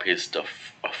statement copies the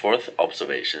fourth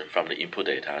observation from the input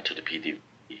data to the PDV.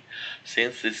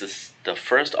 Since this is the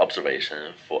first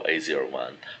observation for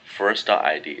A01,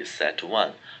 first.id is set to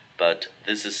 1, but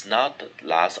this is not the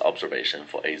last observation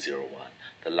for A01.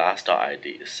 The last.id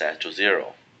is set to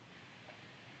 0.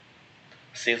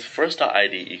 Since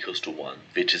first.id equals to 1,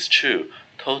 which is true,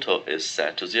 total is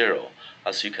set to 0.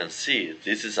 As you can see,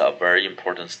 this is a very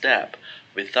important step.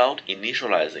 Without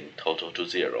initializing total to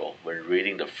 0, when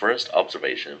reading the first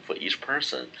observation for each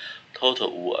person,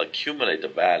 total will accumulate the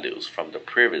values from the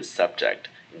previous subject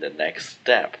in the next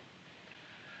step.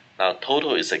 Now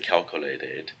total is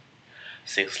calculated.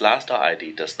 Since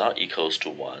last.id does not equals to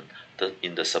 1,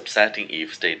 in the subsetting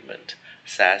if statement,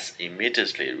 SAS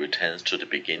immediately returns to the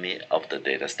beginning of the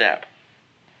data step.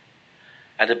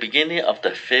 At the beginning of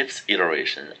the fifth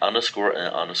iteration, underscore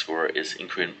n underscore is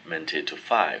incremented to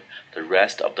 5. The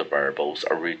rest of the variables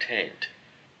are retained.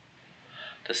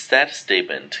 The set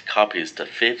statement copies the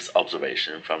fifth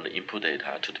observation from the input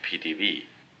data to the PDV.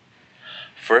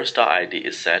 First.id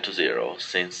is set to 0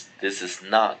 since this is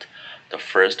not the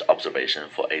first observation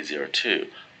for A02,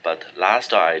 but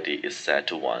last.id is set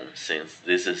to 1 since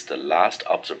this is the last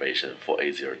observation for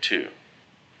A02.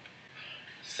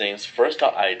 Since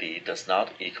first.id does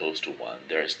not equals to 1,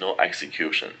 there is no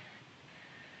execution.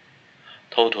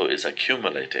 Total is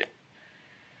accumulated.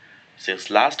 Since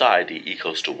last.id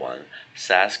equals to 1,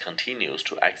 SAS continues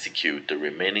to execute the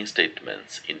remaining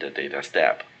statements in the data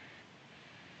step.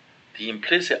 The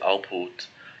implicit output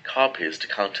copies the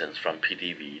contents from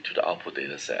PDV to the output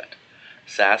dataset.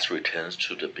 SAS returns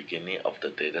to the beginning of the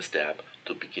data step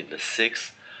to begin the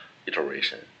sixth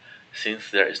iteration.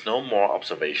 Since there is no more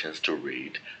observations to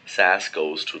read, SAS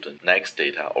goes to the next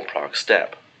data or proc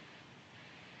step.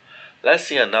 Let's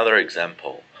see another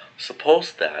example.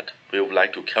 Suppose that we would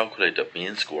like to calculate the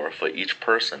mean score for each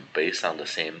person based on the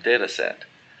same dataset.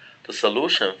 The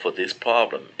solution for this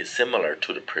problem is similar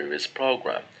to the previous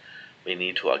program. We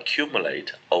need to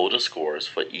accumulate all the scores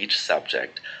for each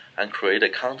subject and create a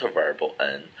counter variable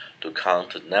n to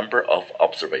count the number of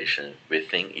observations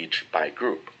within each by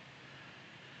group.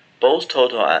 Both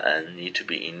total and n need to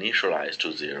be initialized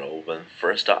to 0 when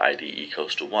first.id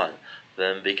equals to 1.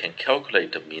 Then we can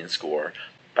calculate the mean score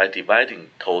by dividing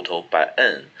total by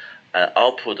n and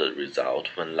output the result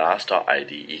when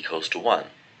last.id equals to 1.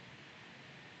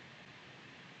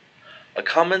 A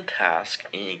common task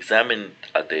in examining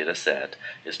a dataset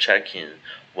is checking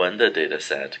when the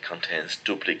dataset contains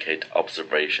duplicate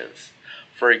observations.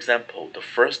 For example, the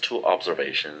first two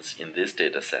observations in this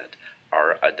dataset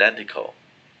are identical.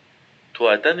 To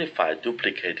identify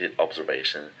duplicated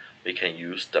observations, we can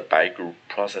use the by-group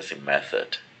processing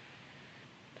method.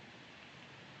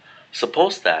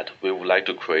 Suppose that we would like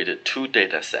to create two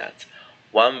datasets,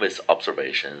 one with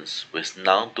observations with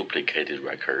non-duplicated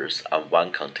records and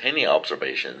one containing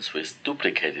observations with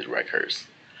duplicated records.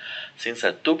 Since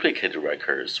the duplicated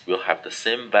records will have the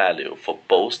same value for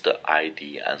both the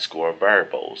ID and score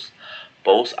variables,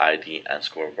 both ID and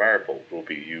score variable will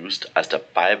be used as the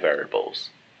by variables.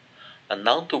 A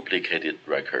non-duplicated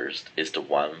record is the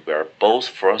one where both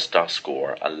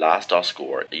first.score and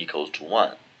last.score equals to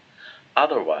 1.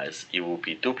 Otherwise, it will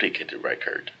be duplicated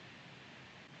record.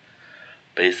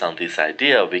 Based on this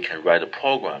idea, we can write a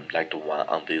program like the one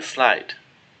on this slide.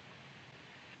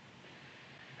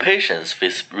 Patients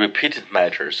with repeated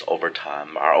measures over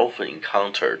time are often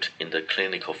encountered in the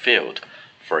clinical field.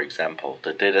 For example,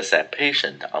 the dataset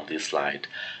patient on this slide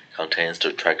contains the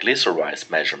triglycerides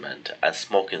measurement and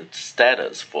smoking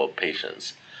status for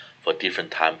patients for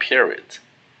different time periods.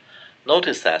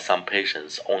 Notice that some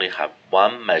patients only have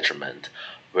one measurement,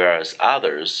 whereas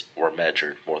others were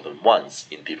measured more than once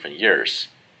in different years.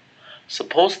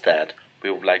 Suppose that we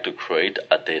would like to create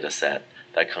a dataset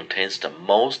that contains the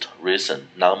most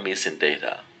recent non-missing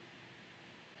data.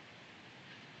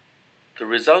 The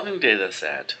resulting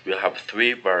dataset will have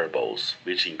three variables,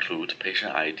 which include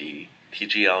patient ID,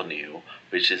 TGL new,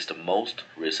 which is the most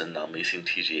recent non-missing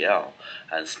TGL,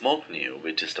 and smoke new,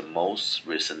 which is the most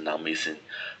recent non-missing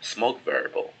smoke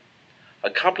variable. A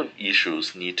couple of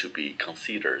issues need to be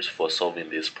considered for solving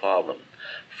this problem.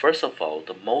 First of all,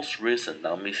 the most recent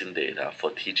non-missing data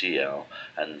for TGL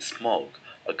and smoke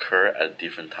occur at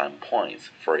different time points.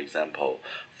 For example,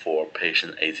 for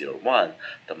patient A01,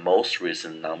 the most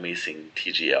recent non-missing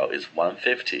TGL is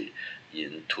 150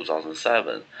 in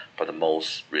 2007, but the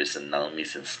most recent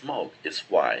non-missing smoke is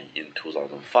Y in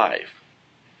 2005.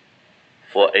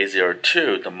 For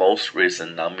A02, the most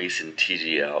recent non-missing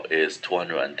TGL is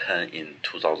 210 in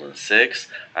 2006,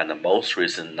 and the most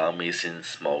recent non-missing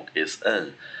smoke is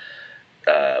N,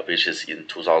 which is in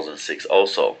 2006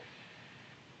 also.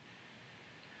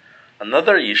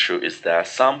 Another issue is that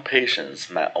some patients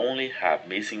might only have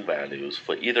missing values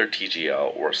for either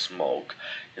TGL or smoke.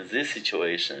 In this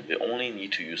situation, we only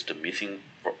need to use the missing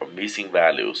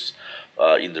values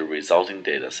in the resulting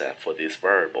dataset for this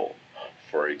variable.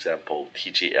 For example,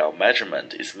 TGL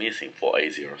measurement is missing for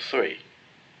A03.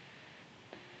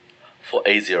 For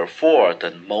A04, the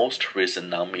most recent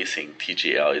non-missing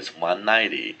TGL is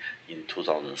 190 in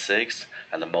 2006,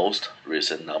 and the most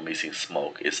recent non-missing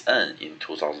smoke is N in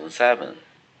 2007.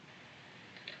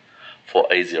 For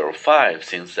A05,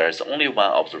 since there is only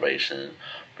one observation,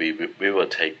 we will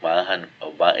take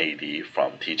 180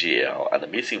 from TGL and the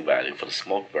missing value for the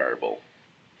smoke variable.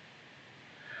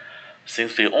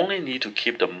 Since we only need to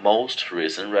keep the most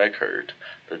recent record,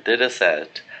 the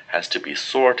dataset has to be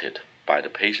sorted by the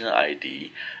patient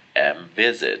ID and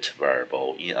visit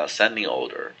variable in ascending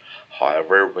order.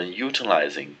 However, when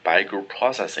utilizing by-group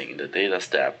processing in the data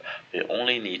step, we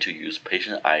only need to use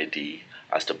patient ID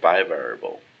as the by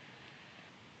variable.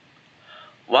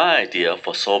 One idea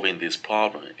for solving this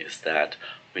problem is that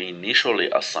we initially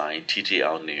assign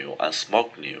TGL new and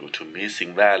smoke new to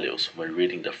missing values when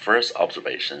reading the first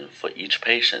observation for each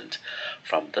patient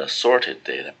from the sorted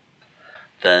data.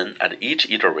 Then, at each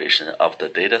iteration of the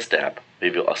data step, we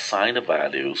will assign the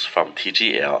values from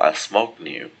TGL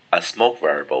and smoke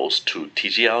variables to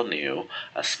TGL new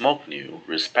and smoke new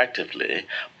respectively,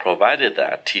 provided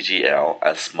that TGL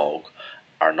and smoke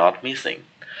are not missing.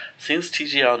 Since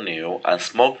TGL new and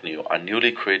smoke new are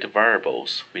newly created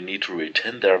variables, we need to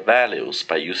return their values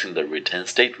by using the return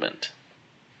statement.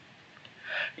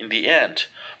 In the end,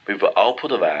 we will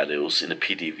output the values in the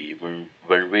PDV when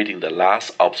reading the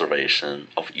last observation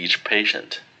of each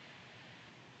patient.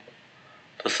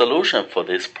 The solution for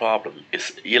this problem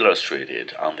is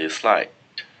illustrated on this slide.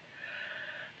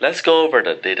 Let's go over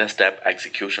the data step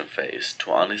execution phase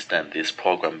to understand this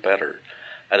program better.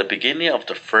 At the beginning of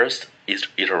the first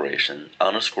iteration,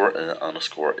 underscore n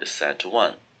underscore is set to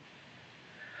 1.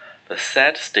 The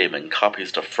set statement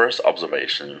copies the first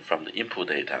observation from the input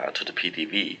data to the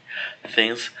PDV.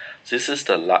 Since this is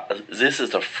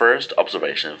the first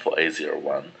observation for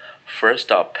A01,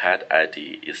 first.pad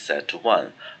ID is set to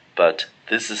 1, but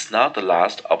this is not the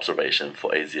last observation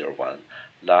for A01.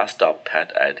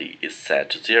 Last.pad ID is set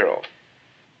to 0.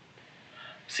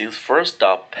 Since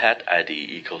first.pad ID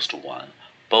equals to 1,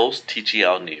 both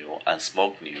TGL new and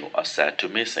smoke new are set to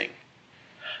missing.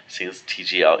 Since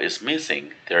TGL is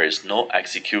missing, there is no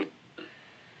execution.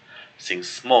 Since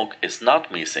smoke is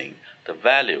not missing, the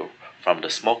value from the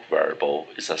smoke variable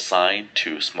is assigned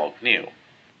to smoke new.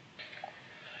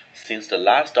 Since the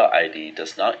last.id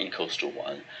does not equals to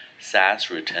 1, SAS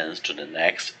returns to the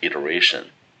next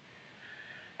iteration.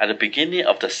 At the beginning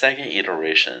of the second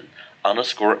iteration,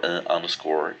 underscore n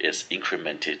underscore is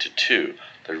incremented to 2.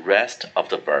 The rest of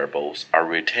the variables are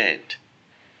retained.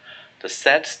 The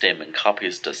set statement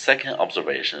copies the second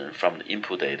observation from the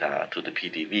input data to the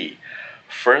PDV.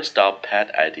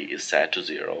 First.pad ID is set to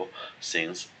 0,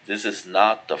 since this is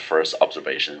not the first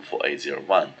observation for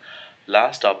A01.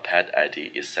 Last.pad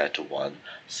ID is set to 1,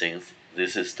 since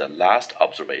this is the last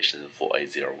observation for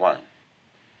A01.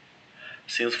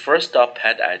 Since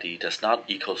first.pad ID does not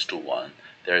equals to 1,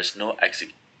 there is no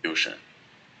execution.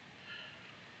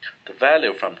 The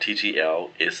value from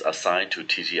TGL is assigned to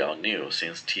TGL new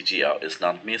since TGL is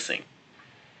not missing.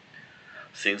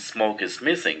 Since smoke is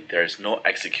missing, there is no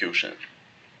execution.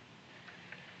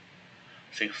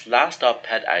 Since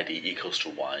last.pad ID equals to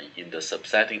 1 in the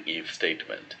subsetting if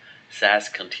statement, SAS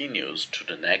continues to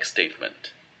the next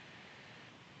statement.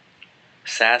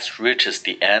 SAS reaches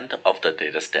the end of the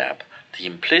data step. The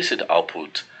implicit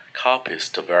output copies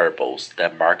the variables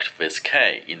that marked with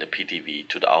K in the PDV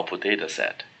to the output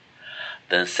dataset.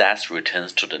 Then SAS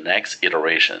returns to the next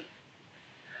iteration.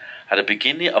 At the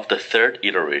beginning of the third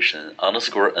iteration,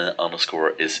 underscore n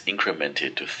underscore is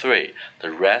incremented to 3.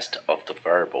 The rest of the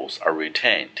variables are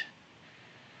retained.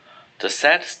 The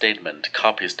set statement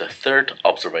copies the third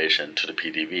observation to the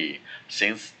PDV.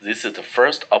 Since this is the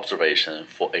first observation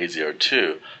for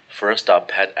A02,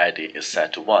 first.pad ID is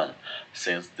set to 1.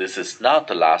 Since this is not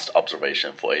the last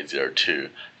observation for A02,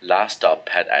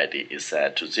 last.pad ID is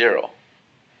set to 0.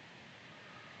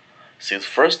 Since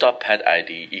first.pad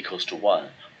ID equals to 1,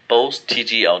 both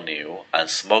TGL new and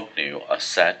smoke new are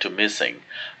set to missing.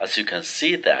 As you can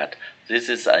see that this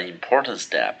is an important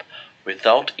step.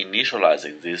 Without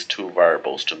initializing these two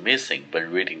variables to missing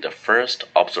when reading the first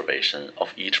observation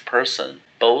of each person,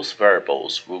 both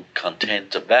variables will contain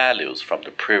the values from the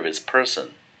previous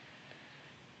person.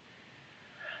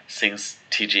 Since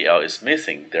TGL is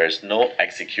missing, there is no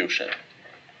execution.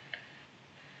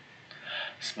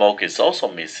 Smoke is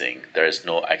also missing, there is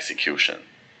no execution.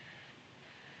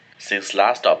 Since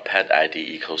last.pet_id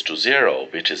equals to 0,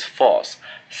 which is false,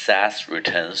 SAS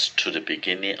returns to the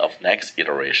beginning of next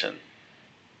iteration.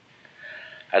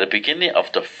 At the beginning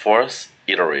of the fourth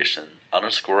iteration,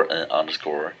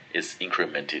 _n_ is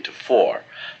incremented to 4.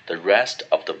 The rest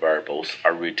of the variables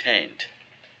are retained.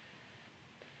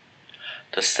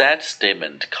 The set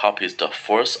statement copies the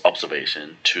first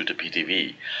observation to the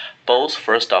PDV. Both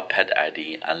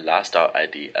first.pet_id and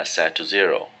last.id are set to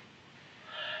 0.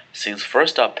 Since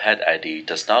first.pet_id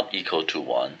does not equal to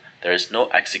 1, there is no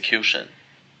execution.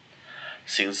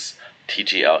 Since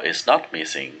TGL is not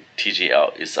missing,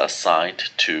 TGL is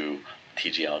assigned to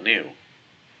TGL new.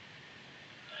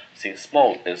 Since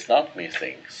smoke is not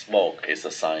missing, smoke is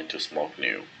assigned to smoke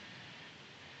new.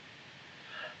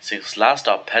 Since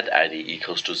last.pet_id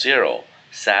equals to 0,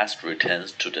 SAS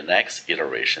returns to the next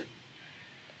iteration.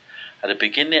 At the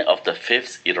beginning of the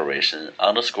fifth iteration,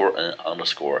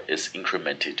 _n_ is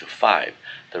incremented to 5.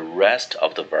 The rest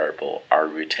of the variable are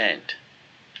retained.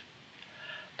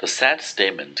 The set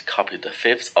statement copies the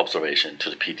fifth observation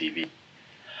to the PDV.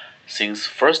 Since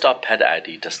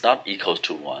first.pet_id does not equal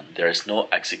to 1, there is no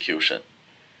execution.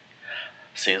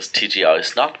 Since TGL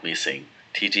is not missing,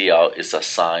 TGL is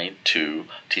assigned to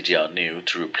TGL new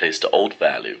to replace the old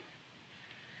value.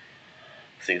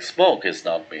 Since smoke is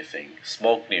not missing,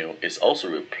 smoke new is also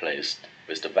replaced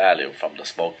with the value from the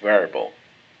smoke variable.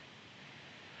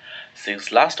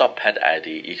 Since last.pet_id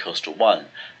equals to 1,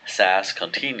 SAS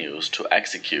continues to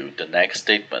execute the next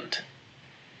statement.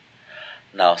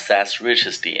 Now SAS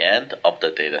reaches the end of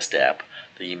the data step.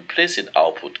 The implicit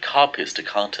output copies the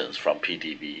contents from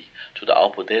PDV to the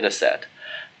output dataset.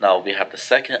 Now we have the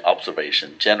second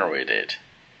observation generated.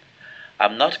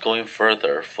 I'm not going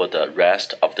further for the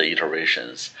rest of the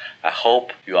iterations. I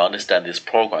hope you understand this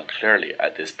program clearly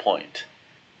at this point.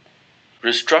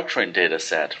 Restructuring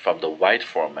dataset from the wide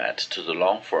format to the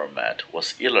long format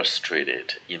was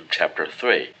illustrated in Chapter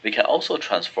 3. We can also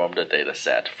transform the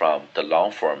dataset from the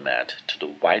long format to the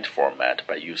wide format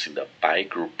by using the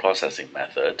by-group processing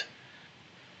method.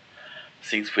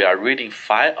 Since we are reading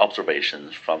 5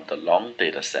 observations from the long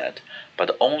dataset,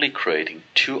 but only creating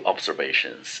 2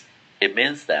 observations, it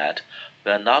means that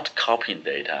we are not copying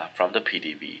data from the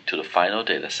PDV to the final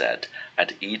dataset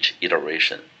at each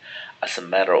iteration. As a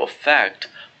matter of fact,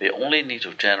 we only need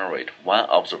to generate 1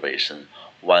 observation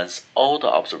once all the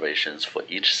observations for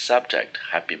each subject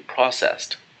have been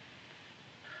processed.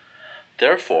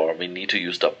 Therefore, we need to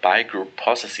use the by-group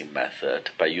processing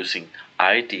method. By using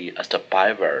ID as the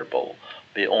by variable,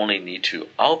 we only need to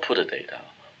output the data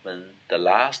when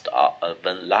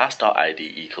last.id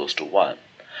equals to 1.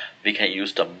 We can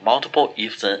use the multiple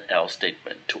if-then else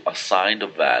statement to assign the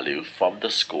value from the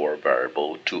score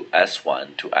variable to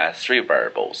S1 to S3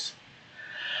 variables.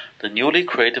 The newly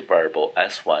created variable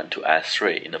S1 to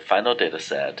S3 in the final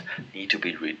dataset need to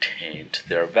be retained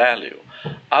their value.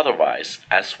 Otherwise,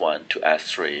 S1 to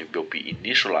S3 will be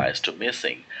initialized to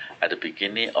missing at the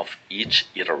beginning of each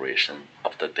iteration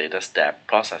of the data step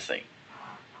processing.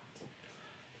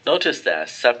 Notice that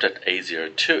subject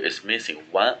A02 is missing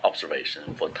 1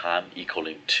 observation for time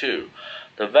equaling 2.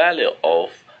 The value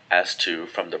of S2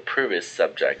 from the previous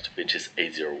subject, which is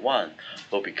A01,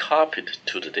 will be copied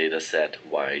to the dataset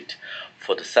wide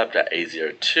for the subject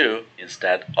A02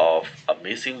 instead of a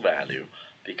missing value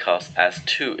because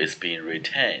S2 is being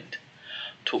retained.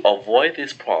 To avoid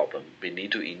this problem, we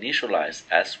need to initialize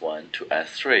S1 to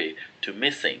S3 to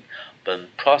missing when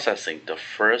processing the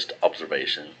first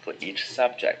observation for each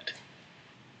subject.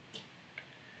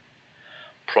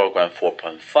 Program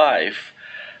 4.5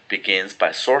 begins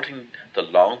by sorting the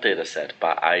long dataset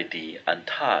by ID and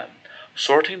time.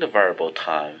 Sorting the variable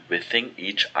time within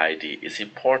each ID is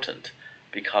important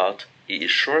because it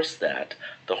ensures that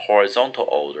the horizontal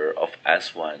order of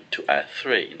S1 to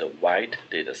S3 in the wide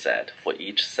dataset for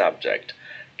each subject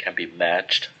can be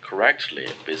matched correctly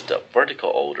with the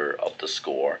vertical order of the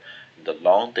score in the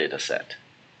long dataset.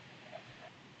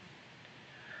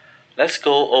 Let's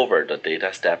go over the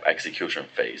data step execution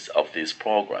phase of this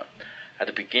program. At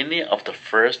the beginning of the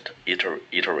first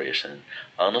iteration,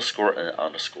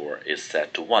 _n_ is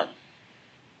set to 1.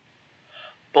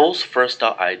 Both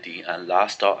first.id and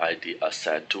last.id are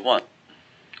set to 1.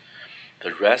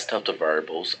 The rest of the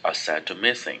variables are set to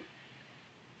missing.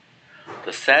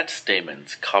 The set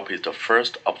statement copies the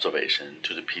first observation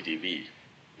to the PDV.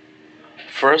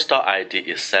 First.id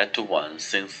is set to 1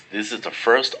 since this is the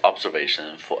first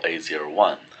observation for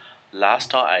A01.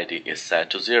 Last.id is set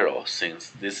to 0 since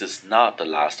this is not the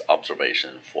last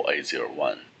observation for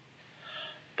A01.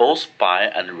 Both buy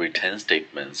and return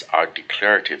statements are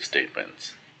declarative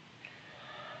statements.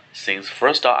 Since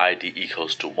first.id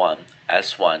equals to 1,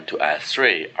 S1 to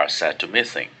S3 are set to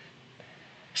missing.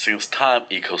 Since time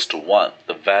equals to 1,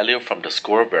 the value from the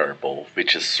score variable,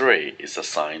 which is 3, is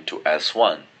assigned to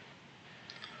S1.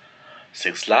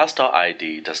 Since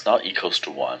last.id does not equals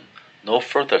to 1, no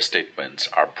further statements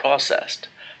are processed.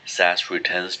 SAS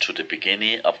returns to the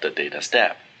beginning of the data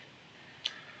step.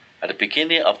 At the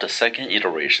beginning of the second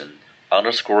iteration,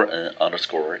 underscore n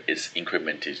underscore is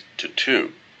incremented to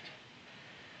 2.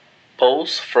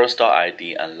 Both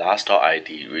first.id and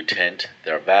last.id retained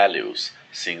their values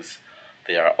since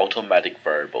they are automatic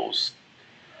variables.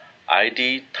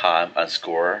 ID, time, and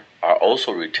score are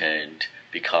also retained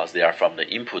because they are from the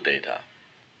input data.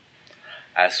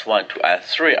 S1 to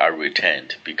S3 are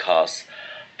retained because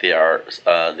they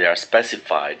are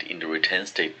specified in the return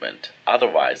statement.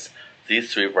 Otherwise,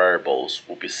 these three variables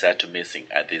will be set to missing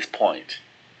at this point.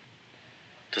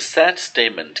 The set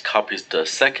statement copies the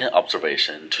second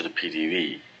observation to the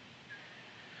PDV.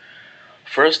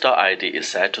 First.id is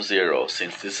set to 0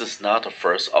 since this is not the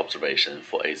first observation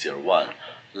for A01.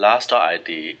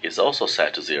 Last.id is also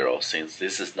set to 0 since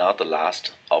this is not the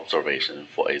last observation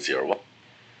for A01.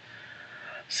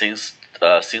 Since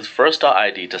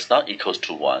first.id does not equals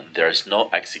to 1, there is no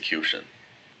execution.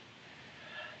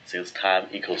 Since time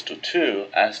equals to 2,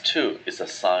 S2 is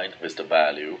assigned with the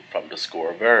value from the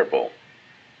score variable.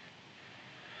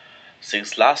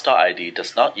 Since last.id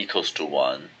does not equals to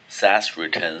 1, SAS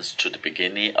returns to the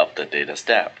beginning of the data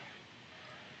step.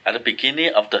 At the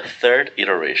beginning of the third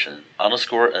iteration,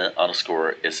 underscore n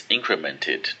underscore is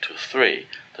incremented to 3.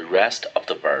 The rest of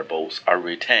the variables are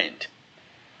retained.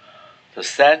 The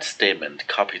set statement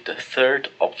copied the third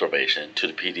observation to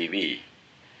the PDV.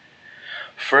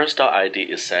 First.id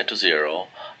is set to 0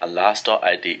 and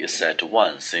last.id is set to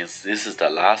 1 since this is the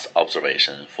last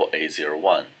observation for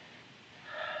A01.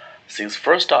 Since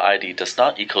first.id does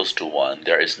not equals to 1,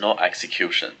 there is no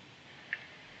execution.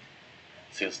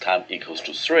 Since time equals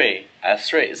to 3,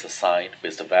 S3 is assigned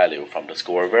with the value from the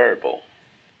score variable.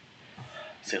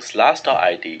 Since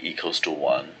last.id equals to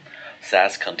 1,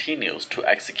 SAS continues to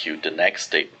execute the next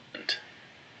statement.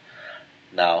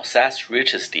 Now SAS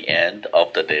reaches the end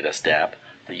of the data step.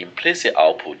 The implicit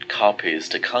output copies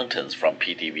the contents from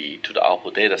PDV to the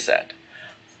output dataset.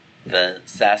 Then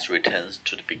SAS returns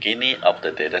to the beginning of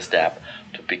the data step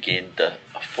to begin the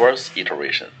fourth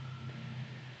iteration.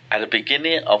 At the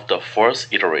beginning of the fourth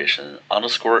iteration,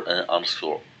 underscore n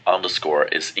underscore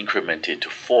is incremented to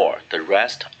 4. The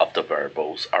rest of the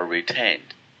variables are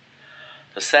retained.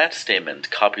 The set statement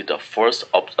copied the first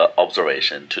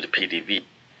observation to the PDV.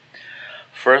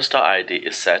 First.id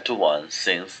is set to 1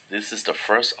 since this is the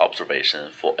first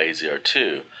observation for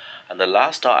A02, and the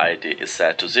last.id is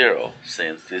set to 0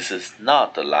 since this is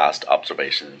not the last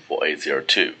observation for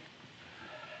A02.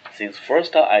 Since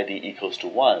first.id equals to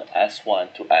 1,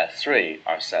 S1 to S3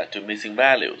 are set to missing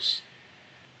values.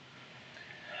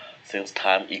 Since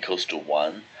time equals to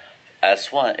 1,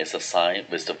 S1 is assigned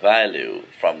with the value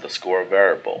from the score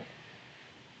variable.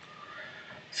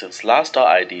 Since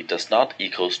last.id does not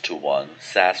equals to 1,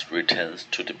 SAS returns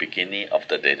to the beginning of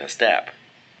the data step.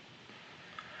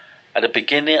 At the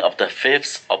beginning of the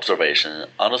fifth observation,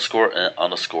 underscore n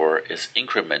underscore is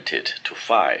incremented to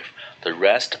 5. The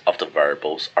rest of the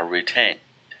variables are retained.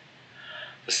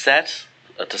 The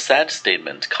set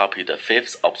statement copied the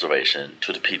fifth observation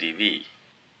to the PDV.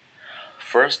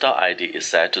 First.id is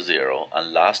set to 0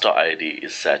 and last.id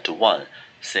is set to 1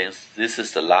 since this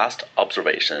is the last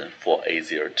observation for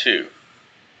A02.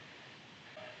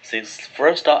 Since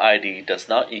first.id does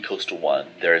not equals to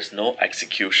 1, there is no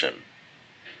execution.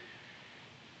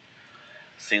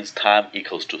 Since time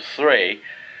equals to 3,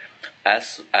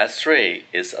 S3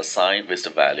 is assigned with the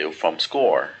value from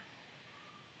score.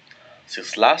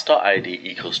 Since last.id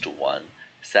equals to 1,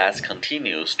 SAS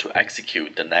continues to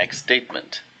execute the next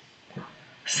statement.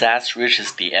 SAS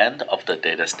reaches the end of the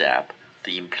data step.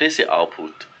 The implicit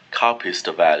output copies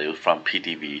the value from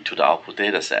PDV to the output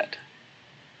dataset.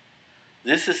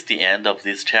 This is the end of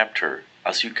this chapter.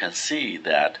 As you can see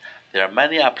that there are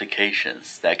many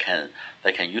applications that can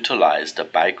utilize the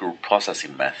by-group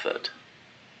processing method.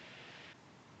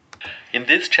 In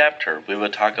this chapter, we will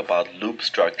talk about loop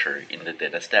structure in the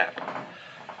data step.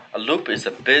 A loop is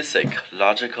a basic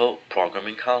logical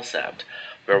programming concept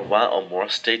where one or more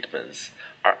statements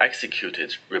are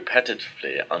executed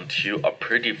repetitively until a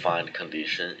predefined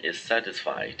condition is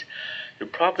satisfied. You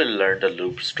probably learned the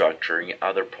loop structure in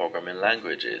other programming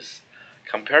languages.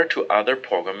 Compared to other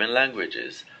programming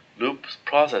languages, Loop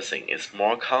processing is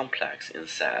more complex in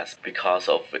SAS because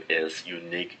of its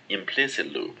unique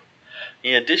implicit loop.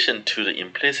 In addition to the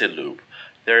implicit loop,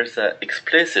 there is an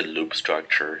explicit loop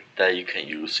structure that you can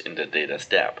use in the data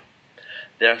step.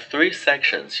 There are 3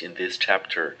 sections in this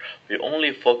chapter. We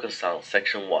only focus on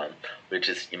section 1, which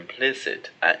is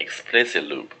implicit and explicit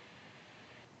loop.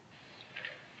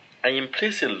 An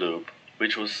implicit loop,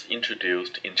 which was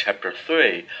introduced in chapter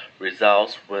 3,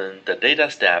 results when the data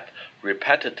step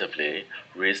repetitively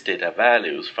reads data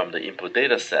values from the input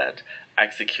dataset,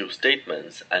 executes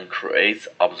statements, and creates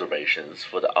observations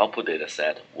for the output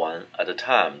dataset one at a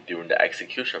time during the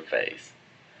execution phase.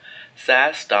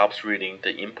 SAS stops reading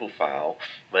the input file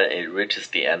when it reaches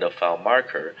the end of file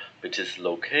marker, which is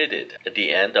located at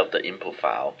the end of the input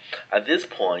file. At this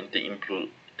point,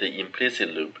 the implicit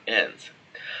loop ends.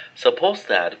 Suppose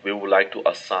that we would like to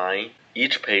assign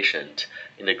each patient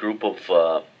in a group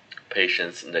of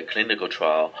patients in the clinical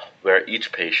trial where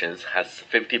each patient has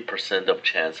 50% of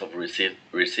chance of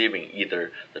receiving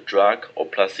either the drug or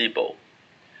placebo.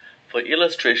 For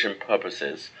illustration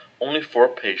purposes, only 4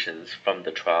 patients from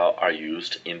the trial are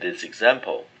used in this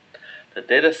example. The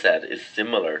dataset is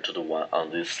similar to the one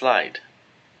on this slide.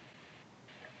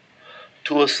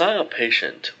 To assign a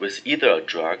patient with either a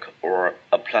drug or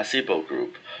a placebo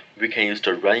group, we can use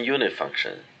the runUnit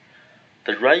function.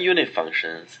 The runUnit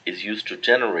function is used to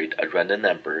generate a random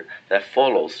number that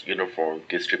follows uniform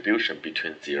distribution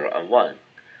between 0 and 1.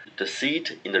 The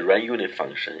seed in the runUnit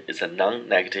function is a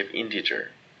non-negative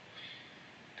integer.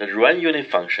 The runUnit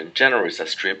function generates a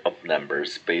string of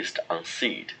numbers based on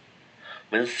seed.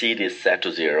 When seed is set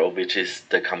to 0, which is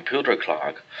the computer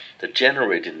clock, the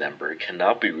generated number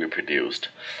cannot be reproduced.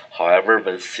 However,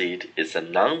 when seed is a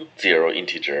non-zero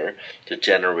integer, the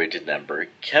generated number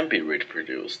can be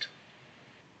reproduced.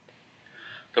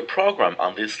 The program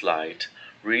on this slide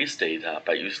reads data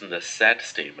by using the set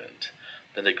statement.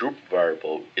 Then the group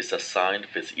variable is assigned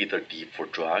with either D for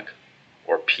drug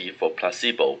or P for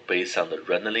placebo based on the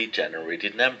randomly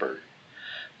generated number.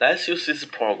 Let's use this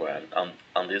program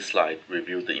on this slide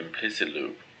review the implicit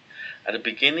loop. At the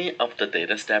beginning of the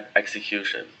data step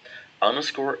execution,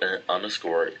 underscore n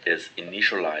underscore is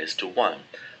initialized to 1,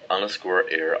 underscore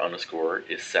air underscore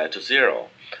is set to 0,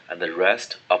 and the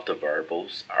rest of the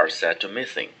variables are set to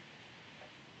missing.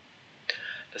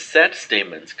 The set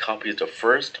statement copies the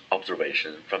first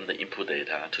observation from the input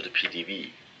data to the PDV.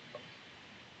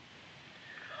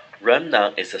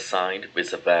 RunNum is assigned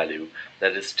with a value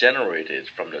that is generated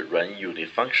from the runUnit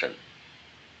function.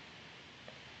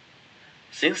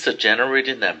 Since the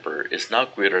generated number is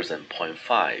not greater than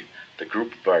 0.5, the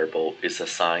group variable is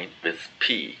assigned with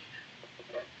P.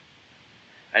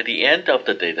 At the end of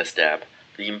the data step,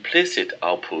 the implicit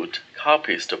output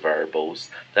copies the variables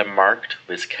that marked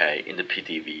with K in the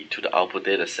PDV to the output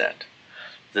dataset.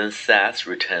 Then SAS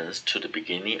returns to the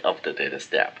beginning of the data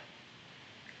step.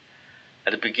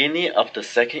 At the beginning of the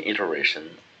second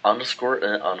iteration, underscore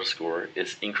n underscore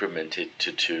is incremented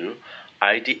to 2,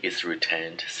 ID is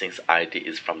retained since ID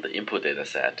is from the input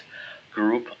dataset,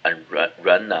 group and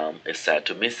runNum is set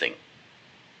to missing.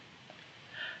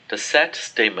 The set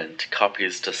statement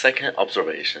copies the second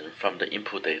observation from the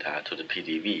input data to the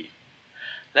PDV.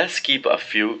 Let's skip a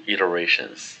few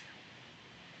iterations.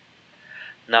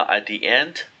 Now at the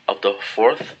end of the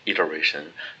 4th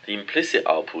iteration, the implicit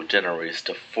output generates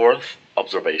the 4th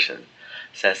observation.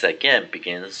 SAS again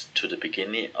begins to the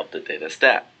beginning of the data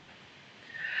step.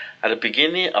 At the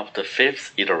beginning of the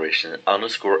 5th iteration,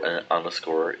 underscore n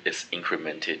underscore is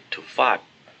incremented to 5.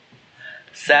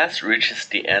 SAS reaches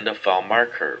the end of file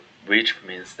marker, which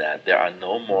means that there are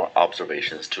no more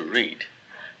observations to read.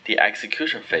 The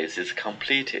execution phase is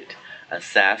completed, and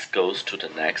SAS goes to the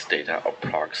next data or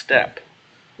proc step.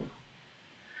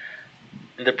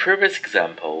 In the previous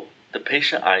example, the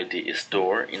patient ID is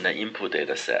stored in the input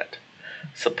dataset.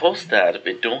 Suppose that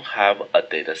we don't have a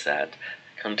dataset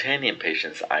containing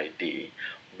patient's ID.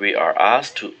 We are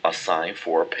asked to assign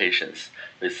 4 patients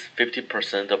with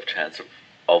 50% of chance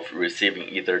of receiving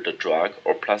either the drug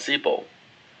or placebo.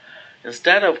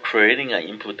 Instead of creating an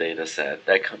input dataset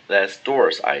that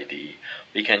stores ID,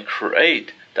 we can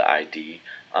create the ID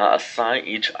and assign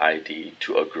each ID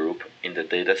to a group in the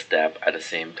data step at the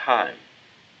same time.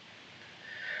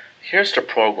 Here's the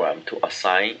program to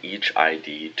assign each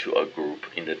ID to a group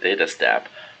in the data step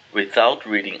without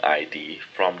reading ID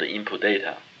from the input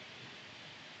data.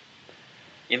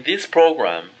 In this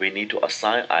program, we need to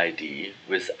assign ID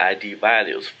with ID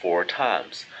values 4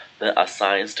 times, then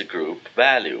assigns the group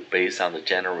value based on the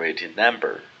generated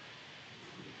number.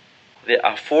 There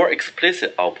are 4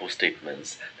 explicit output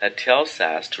statements that tell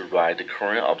SAS to write the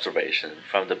current observation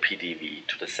from the PDV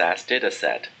to the SAS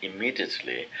dataset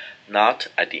immediately, not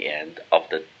at the end of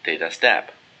the data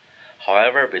step.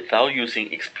 However, without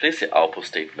using explicit output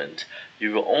statement,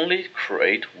 you will only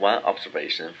create one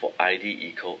observation for ID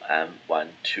equal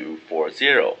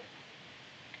M1240.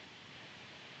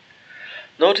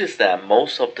 Notice that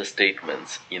most of the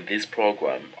statements in this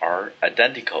program are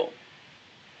identical.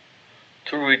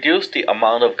 To reduce the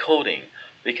amount of coding,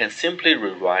 we can simply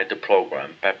rewrite the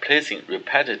program by placing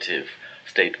repetitive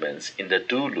statements in the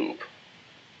do loop.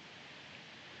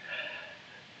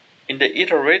 In the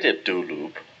iterative do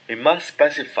loop, we must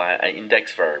specify an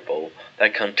index variable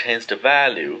that contains the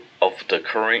value of the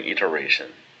current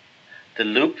iteration. The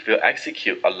loop will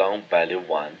execute along value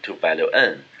 1 to value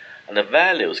n, and the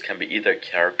values can be either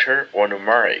character or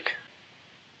numeric.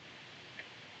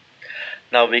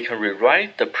 Now we can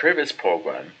rewrite the previous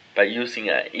program by using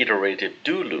an iterative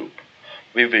do loop.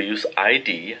 We will use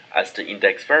ID as the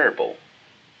index variable.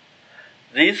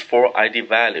 These 4 ID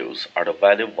values are the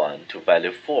value 1 to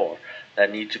value 4 that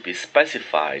need to be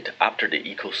specified after the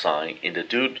equal sign in the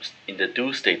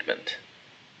do statement.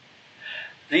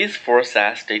 These 4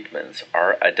 SAS statements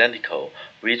are identical,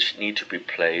 which need to be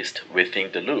placed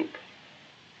within the loop.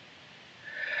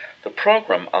 The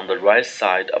program on the right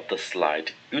side of the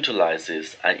slide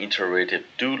utilizes an iterative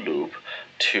do loop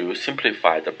to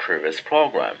simplify the previous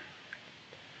program.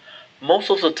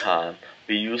 Most of the time,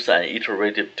 we use an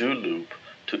iterative do loop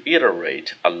to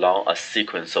iterate along a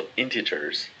sequence of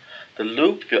integers. The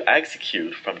loop will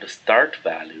execute from the start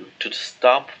value to the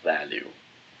stop value.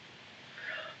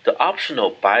 The optional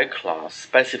by clause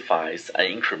specifies an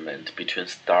increment between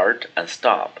start and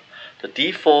stop. The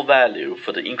default value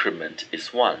for the increment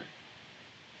is 1.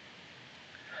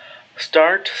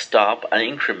 Start, stop, and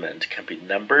increment can be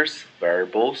numbers,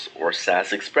 variables, or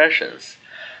SAS expressions.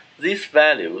 These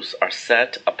values are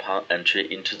set upon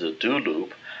entry into the do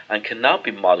loop and cannot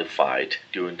be modified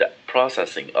during the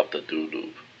processing of the do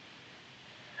loop.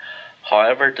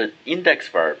 However, the index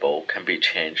variable can be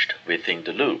changed within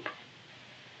the loop.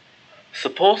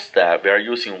 Suppose that we are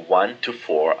using 1 to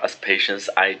 4 as patient's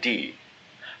ID.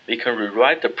 We can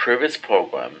rewrite the previous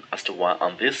program as the one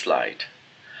on this slide.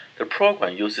 The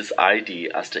program uses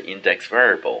ID as the index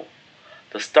variable.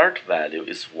 The start value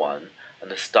is 1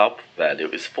 and the stop value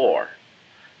is 4.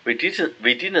 We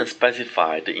didn't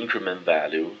specify the increment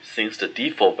value since the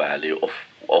default value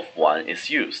of 1 is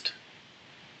used.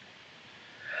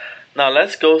 Now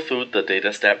let's go through the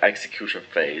data step execution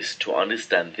phase to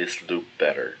understand this loop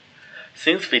better.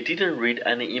 Since we didn't read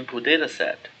any input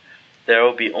dataset, there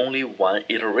will be only one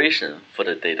iteration for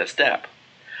the data step.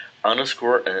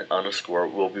 Underscore and underscore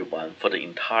will be 1 for the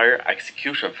entire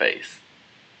execution phase.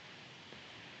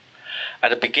 At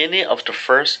the beginning of the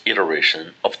first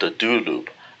iteration of the do loop,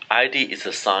 ID is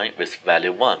assigned with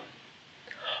value 1.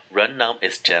 Run_num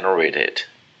is generated.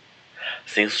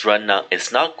 Since run_num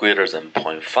is not greater than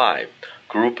 0.5,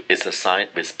 group is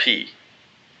assigned with P.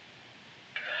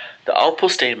 The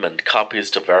output statement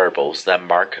copies the variables that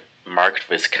marked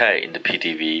with K in the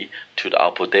PDV to the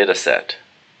output dataset.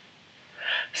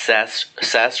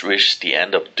 SAS reaches the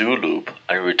end of do loop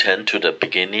and return to the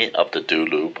beginning of the do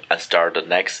loop and start the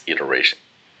next iteration.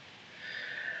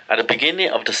 At the beginning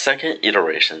of the second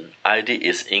iteration, ID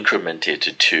is incremented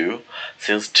to 2.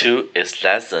 Since 2 is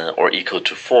less than or equal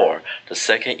to 4, the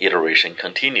second iteration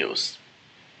continues.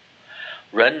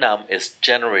 Run_num is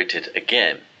generated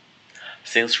again.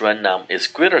 Since run_num is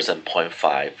greater than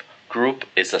 0.5, group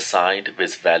is assigned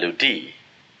with value D.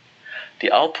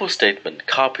 The output statement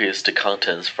copies the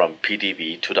contents from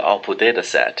PDV to the output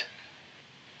dataset.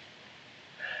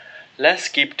 Let's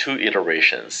skip 2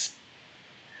 iterations.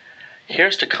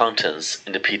 Here's the contents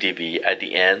in the PDV at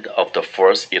the end of the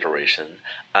first iteration,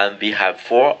 and we have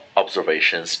 4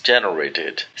 observations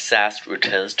generated. SAS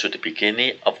returns to the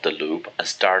beginning of the loop and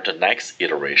starts the next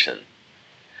iteration.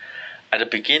 At the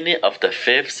beginning of the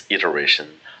 5th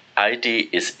iteration, ID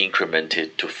is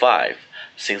incremented to 5.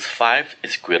 Since 5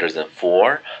 is greater than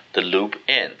 4, the loop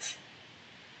ends.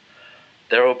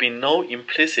 There will be no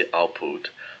implicit output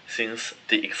since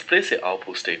the explicit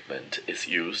output statement is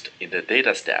used in the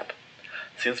data step.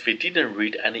 Since we didn't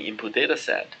read any input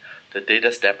dataset, the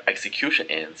data step execution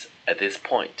ends at this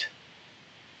point.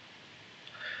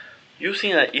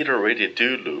 Using an iterated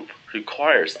do loop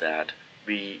requires that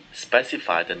we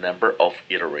specify the number of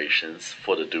iterations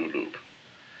for the do loop.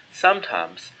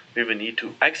 Sometimes we will need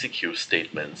to execute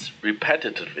statements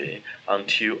repetitively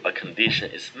until a condition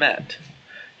is met.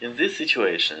 In this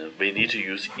situation, we need to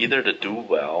use either the do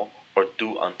while or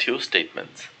do until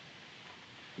statements.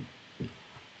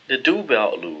 the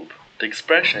do-while loop, the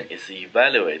expression is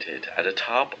evaluated at the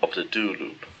top of the do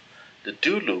loop. The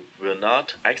do loop will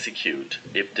not execute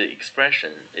if the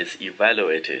expression is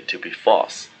evaluated to be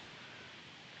false.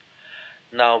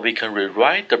 Now we can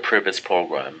rewrite the previous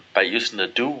program by using the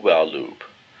do-while loop.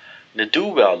 In the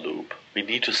do-while loop, we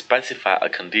need to specify a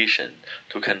condition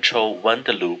to control when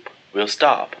the loop will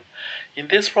stop. In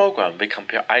this program, we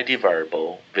compare id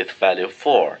variable with value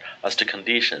 4 as the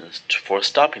conditions for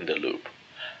stopping the loop.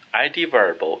 id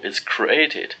variable is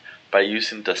created by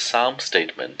using the sum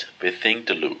statement within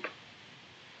the loop.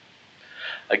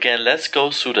 Again, let's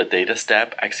go through the data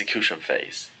step execution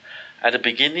phase. At the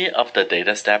beginning of the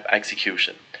data step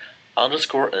execution,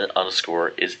 underscore n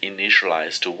underscore is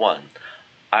initialized to 1.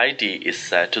 id is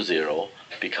set to 0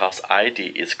 because id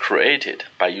is created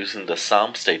by using the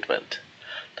sum statement.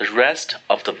 The rest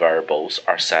of the variables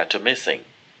are set to missing.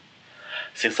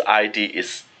 Since id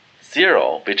is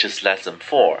 0, which is less than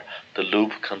 4, the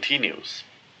loop continues.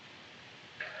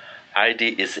 id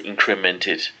is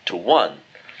incremented to 1.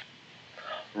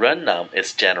 Runnum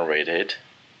is generated.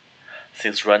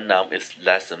 Since runnum is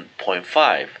less than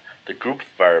 0.5, the group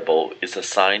variable is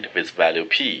assigned with value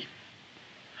p.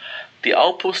 The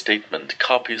output statement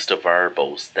copies the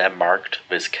variables that marked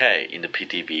with k in the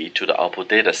PDB to the output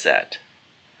dataset.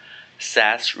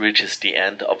 SAS reaches the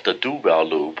end of the do-while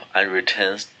loop and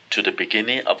returns to the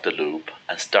beginning of the loop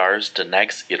and starts the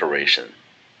next iteration.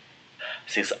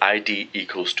 Since id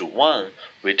equals to 1,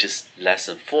 which is less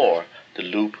than 4, the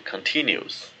loop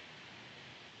continues.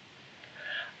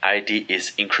 id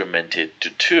is incremented to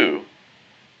 2.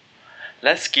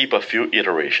 Let's skip a few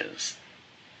iterations.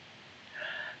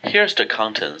 Here's the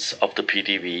contents of the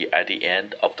PDB at the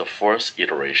end of the first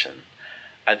iteration.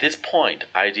 At this point,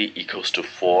 id equals to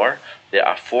 4, there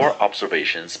are 4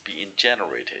 observations being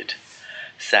generated.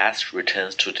 SAS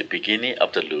returns to the beginning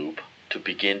of the loop to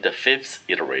begin the 5th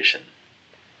iteration.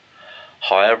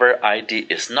 However, id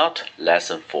is not less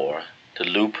than 4, the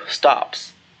loop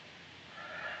stops.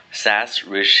 SAS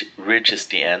reaches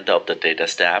the end of the data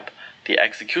step, the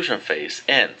execution phase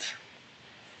ends.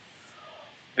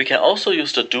 We can also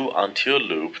use the do-until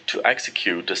loop to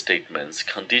execute the statements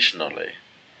conditionally.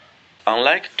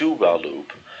 Unlike do-while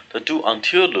loop, the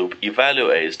do-until loop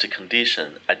evaluates the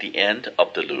condition at the end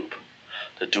of the loop.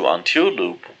 The do-until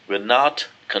loop will not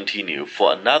continue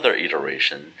for another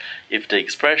iteration if the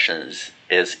expression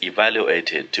is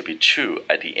evaluated to be true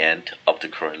at the end of the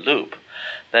current loop.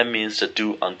 That means the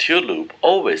do-until loop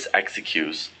always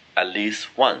executes at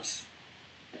least once.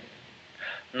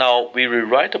 Now we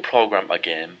rewrite the program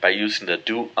again by using the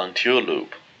do-until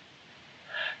loop.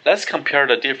 Let's compare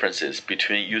the differences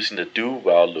between using the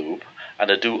do-while loop and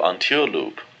the do-until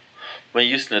loop. When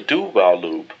using the do-while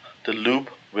loop, the loop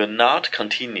will not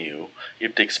continue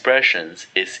if the expression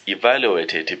is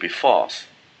evaluated to be false.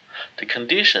 The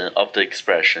condition of the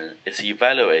expression is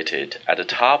evaluated at the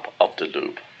top of the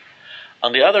loop.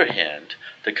 On the other hand,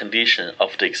 the condition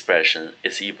of the expression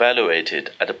is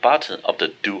evaluated at the bottom of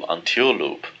the do-until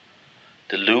loop.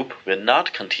 The loop will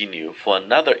not continue for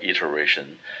another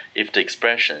iteration if the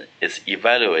expression is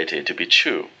evaluated to be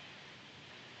true.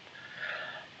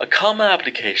 A common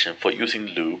application for using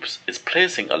loops is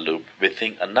placing a loop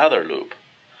within another loop.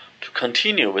 To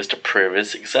continue with the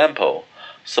previous example,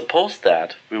 suppose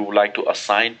that we would like to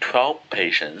assign 12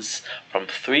 patients from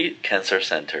 3 cancer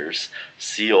centers,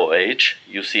 COH,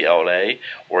 UCLA,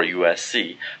 or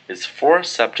USC, with 4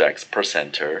 subjects per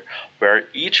center, where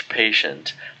each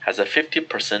patient has a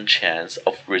 50% chance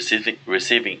of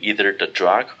receiving either the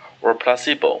drug or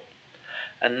placebo.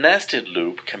 A nested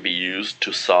loop can be used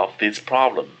to solve this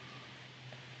problem.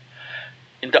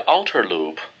 In the outer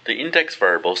loop, the index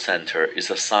variable center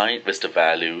is assigned with the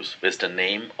values with the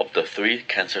name of the 3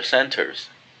 cancer centers.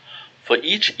 For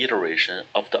each iteration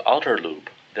of the outer loop,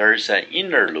 there is an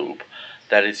inner loop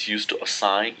that is used to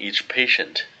assign each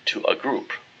patient to a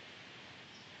group.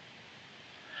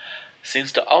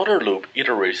 Since the outer loop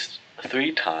iterates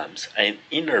 3 times and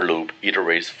inner loop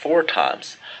iterates 4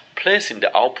 times, placing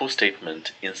the output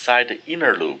statement inside the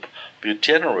inner loop will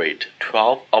generate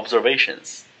 12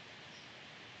 observations.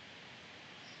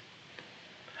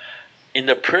 In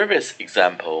the previous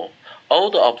example,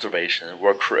 all the observations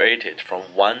were created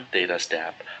from one data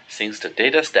step since the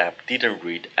data step didn't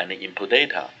read any input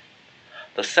data.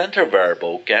 The center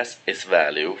variable gets its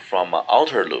value from an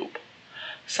outer loop.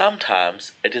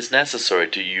 Sometimes it is necessary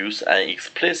to use an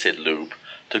explicit loop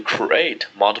to create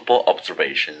multiple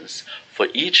observations for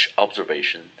each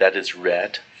observation that is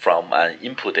read from an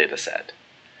input dataset.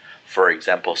 For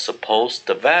example, suppose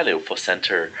the value for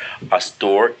center are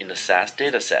stored in the SAS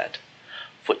dataset.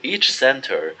 For each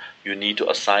center, you need to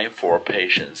assign 4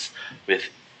 patients with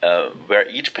where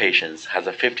each patient has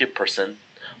a 50%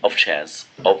 of chance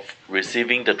of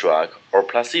receiving the drug or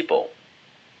placebo.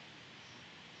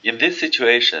 In this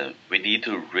situation, we need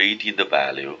to read in the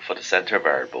value for the center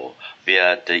variable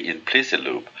via the implicit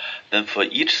loop. Then for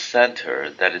each center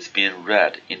that is being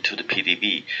read into the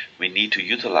PDV, we need to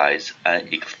utilize an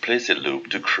explicit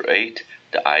loop to create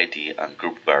the ID and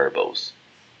group variables.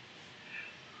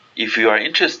 If you are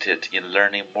interested in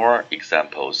learning more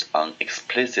examples on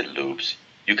explicit loops,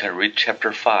 you can read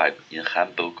Chapter 5 in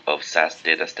Handbook of SAS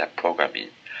Data Step Programming.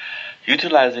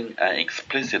 Utilizing an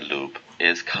explicit loop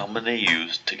is commonly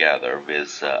used together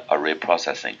with array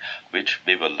processing, which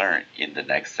we will learn in the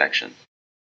next section.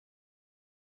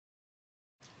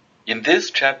 In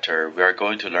this chapter, we are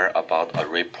going to learn about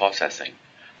array processing.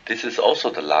 This is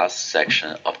also the last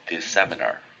section of this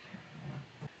seminar.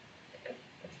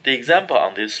 The example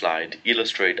on this slide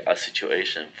illustrates a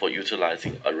situation for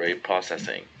utilizing array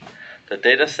processing. The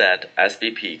dataset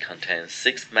SBP contains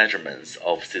 6 measurements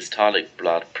of systolic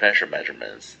blood pressure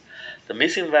measurements. The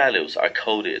missing values are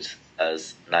coded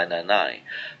as 999.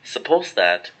 Suppose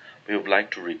that we would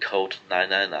like to recode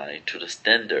 999 to the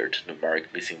standard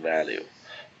numeric missing value.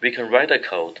 We can write a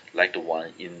code like the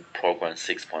one in program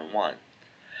 6.1.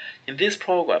 In this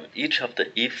program, each of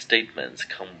the if statements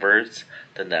converts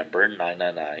the number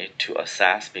 999 to a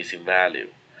SAS missing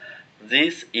value.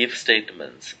 These if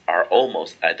statements are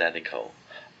almost identical,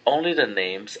 only the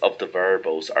names of the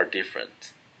variables are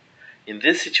different. In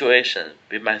this situation,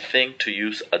 we might think to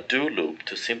use a do loop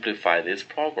to simplify this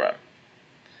program.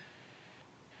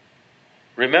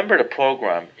 Remember the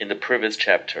program in the previous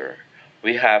chapter.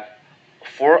 We have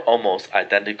 4 almost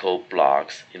identical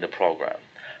blocks in the program.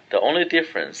 The only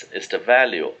difference is the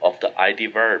value of the ID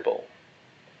variable.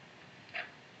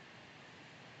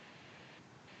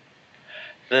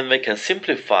 Then we can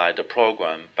simplify the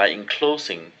program by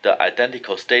enclosing the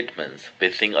identical statements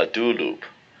within a do loop.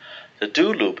 The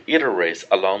do loop iterates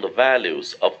along the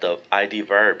values of the ID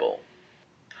variable.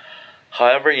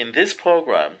 However, in this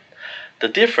program, the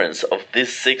difference of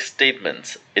these 6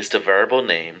 statements is the variable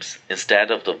names instead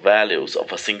of the values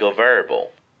of a single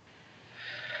variable.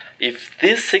 If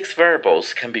these 6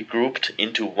 variables can be grouped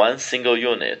into one single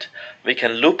unit, we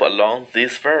can loop along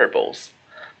these variables.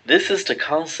 This is the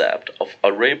concept of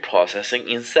array processing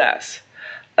in SAS.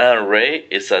 An array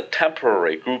is a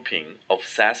temporary grouping of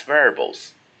SAS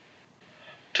variables.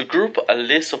 To group a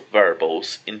list of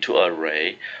variables into an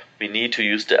array, we need to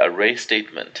use the array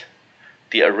statement.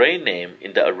 The array name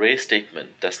in the array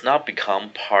statement does not become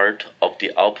part of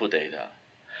the output data.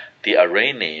 The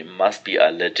array name must be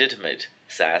a legitimate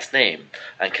SAS name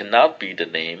and cannot be the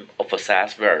name of a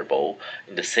SAS variable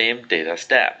in the same data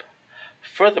step.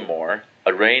 Furthermore,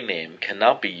 array name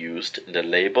cannot be used in the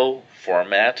label,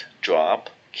 format, drop,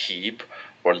 keep,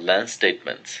 or length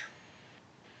statements.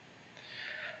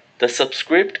 The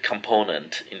subscript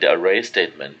component in the array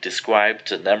statement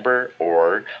describes the number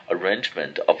or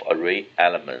arrangement of array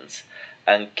elements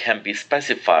and can be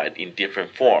specified in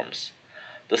different forms.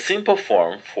 The simple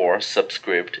form for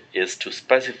subscript is to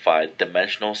specify the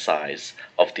dimensional size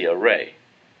of the array.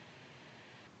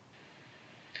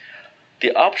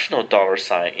 The optional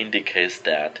 $sign indicates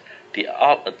that the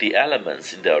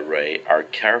elements in the array are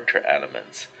character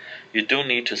elements. You do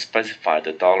need to specify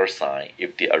the $sign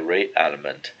if the array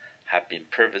element have been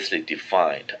previously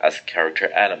defined as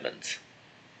character elements.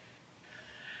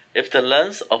 If the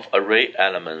length of array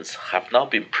elements have not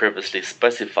been previously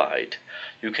specified,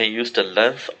 you can use the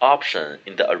length option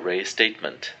in the array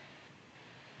statement.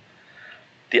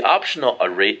 The optional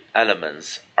array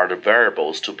elements are the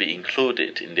variables to be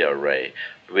included in the array,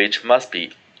 which must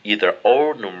be either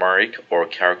all numeric or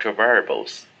character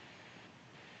variables.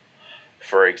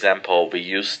 For example, we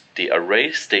use the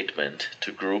array statement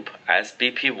to group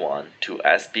SBP1 to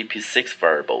SBP6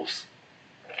 variables.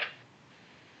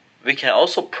 We can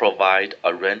also provide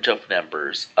a range of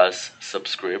numbers as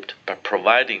subscript by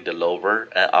providing the lower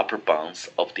and upper bounds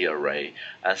of the array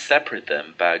and separate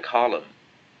them by a column.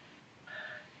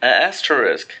 An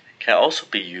asterisk can also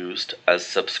be used as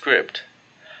subscript.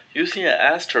 Using an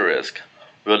asterisk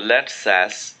will let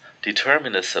SAS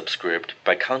determine the subscript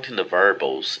by counting the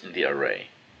variables in the array.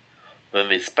 When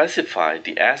we specify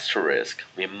the asterisk,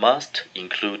 we must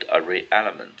include array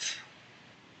elements.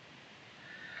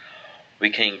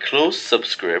 We can enclose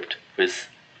subscript with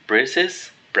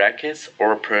braces, brackets,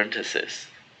 or parentheses.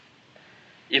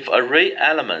 If array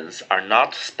elements are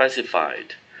not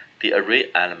specified, the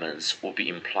array elements will be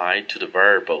implied to the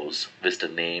variables with the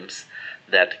names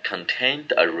that contain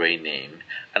the array name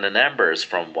and the numbers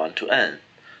from 1 to n.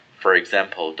 For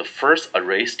example, the first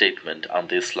array statement on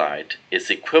this slide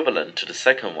is equivalent to the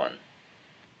second one.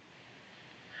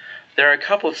 There are a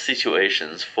couple of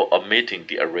situations for omitting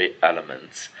the array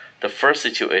elements. The first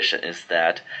situation is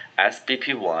that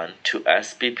SBP1 to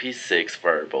SBP6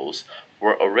 variables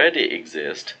will already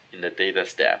exist in the data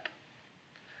step.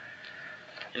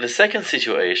 In the second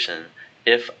situation,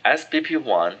 if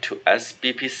SBP1 to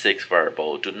SBP6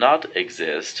 variable do not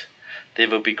exist, they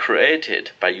will be created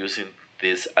by using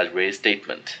this array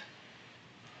statement.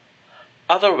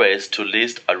 Other ways to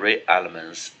list array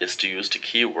elements is to use the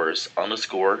keywords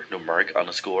underscore, numeric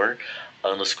underscore,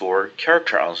 underscore,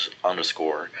 character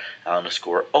underscore,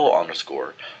 underscore, O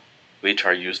underscore, which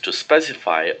are used to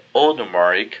specify all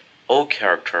numeric, all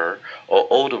character, or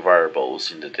all the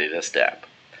variables in the data step.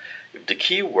 If the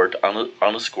keyword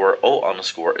underscore O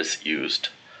underscore is used,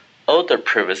 all the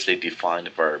previously defined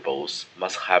variables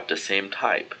must have the same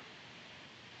type.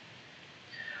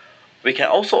 We can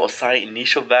also assign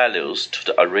initial values to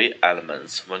the array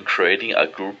elements when creating a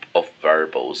group of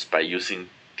variables by using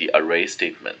the array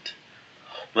statement.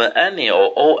 When any or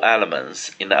all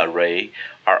elements in the array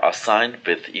are assigned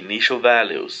with initial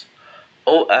values,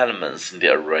 all elements in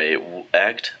the array will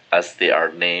act as they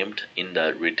are named in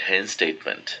the return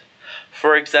statement.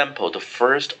 For example, the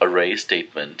first array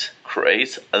statement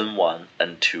creates n1,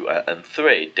 n2, and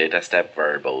n3 data step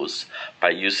variables by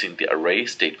using the array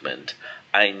statement.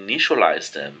 I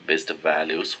initialize them with the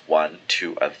values 1,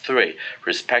 2, and 3,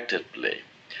 respectively.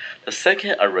 The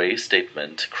second array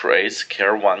statement creates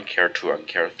char1, char2, and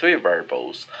char3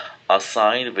 variables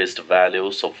assigned with the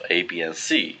values of a, b, and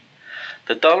c.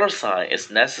 The $sign is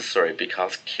necessary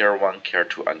because char1,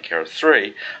 char2, and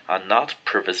char3 are not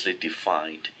previously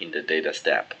defined in the data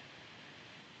step.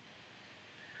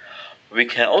 We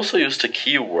can also use the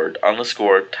keyword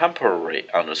underscore temporary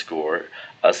underscore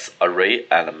as array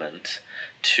element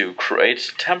to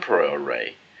create temporary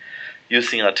array.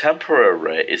 Using a temporary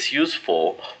array is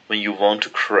useful when you want to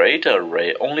create an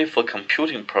array only for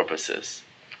computing purposes.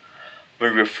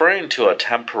 When referring to a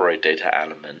temporary data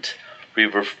element, we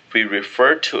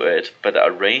refer to it by the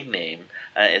array name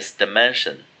and its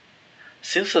dimension.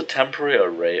 Since a temporary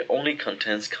array only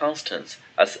contains constants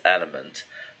as elements,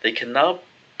 they cannot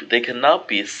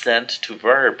be sent to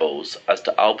variables as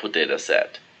the output data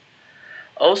set.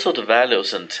 Also, the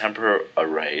values in temporary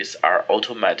arrays are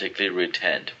automatically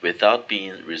returned without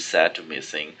being reset to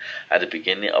missing at the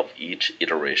beginning of each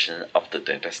iteration of the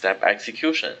data step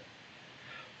execution.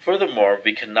 Furthermore,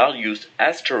 we cannot use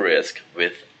asterisk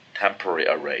with temporary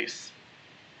arrays.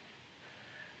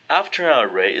 After an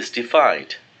array is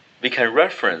defined, we can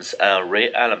reference an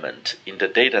array element in the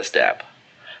data step.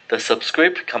 The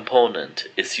subscript component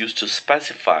is used to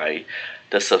specify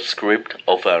the subscript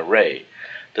of an array.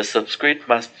 The subscript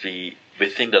must be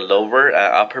within the lower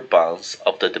and upper bounds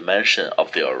of the dimension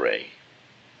of the array.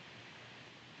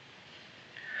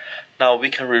 Now we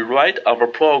can rewrite our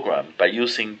program by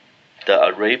using the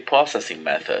array processing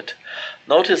method.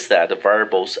 Notice that the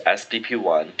variables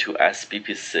SBP1 to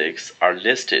SBP6 are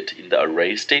listed in the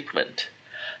array statement.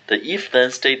 The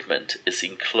if-then statement is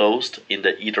enclosed in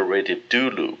the iterative do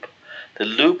loop. The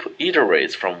loop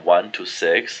iterates from 1 to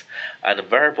 6, and the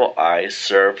variable I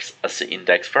serves as the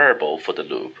index variable for the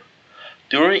loop.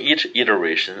 During each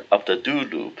iteration of the do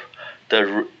loop,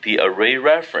 the array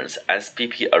reference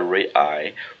SBP array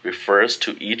I refers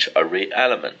to each array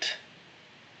element.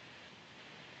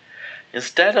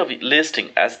 Instead of listing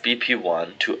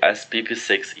SBP1 to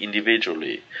SBP6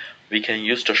 individually, we can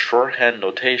use the shorthand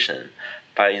notation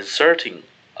by inserting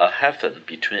a hyphen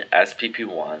between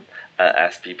SBP1 and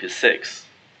SBP6.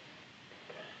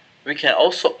 We can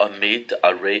also omit the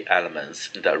array elements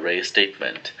in the array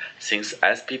statement, since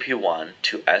SBP1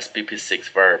 to SBP6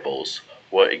 variables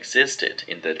were existed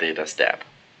in the data step.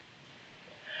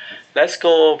 Let's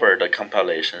go over the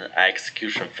compilation and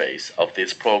execution phase of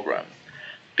this program.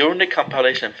 During the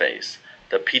compilation phase,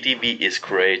 the PDV is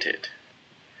created.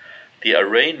 The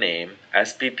array name,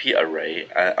 SBP array,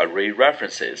 and array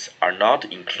references are not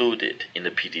included in the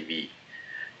PDV.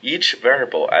 Each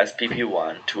variable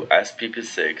SBP1 to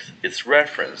SBP6 is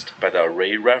referenced by the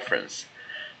array reference.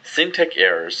 Syntax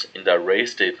errors in the array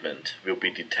statement will be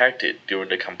detected during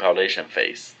the compilation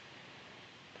phase.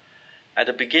 At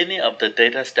the beginning of the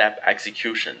data step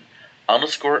execution,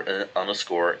 underscore n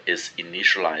underscore is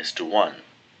initialized to 1.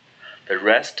 The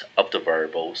rest of the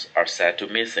variables are set to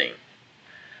missing.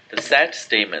 The set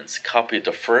statements copy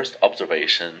the first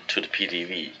observation to the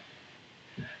PDV.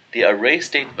 The array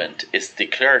statement is a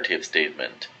declarative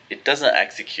statement. It doesn't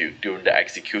execute during the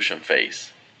execution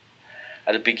phase.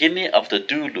 At the beginning of the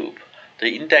do loop, the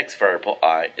index variable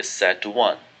I is set to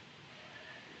 1.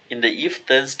 In the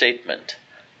if-then statement,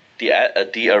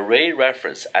 the array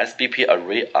reference SBP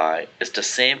array I is the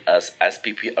same as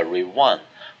SBP array 1,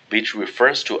 which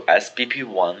refers to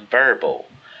SBP1 variable.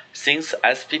 Since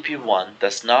SBP1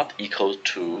 does not equal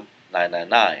to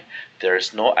 999, there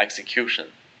is no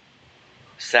execution.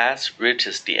 SAS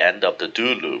reaches the end of the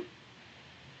do loop.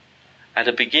 At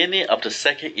the beginning of the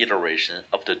second iteration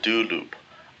of the do loop,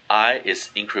 I is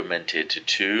incremented to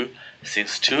 2.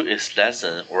 Since 2 is less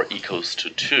than or equals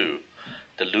to 2,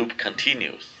 the loop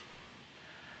continues.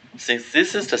 Since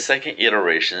this is the second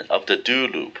iteration of the do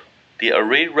loop, the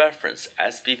array reference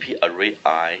SBP array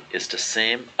I is the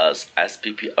same as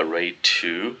SBP array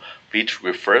 2, which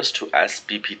refers to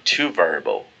SBP2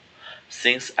 variable.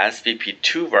 Since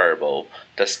SBP2 variable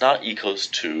does not equals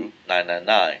to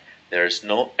 999, there is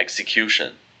no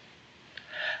execution.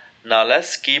 Now let's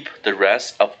skip the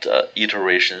rest of the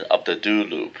iteration of the do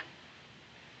loop.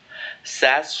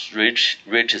 SAS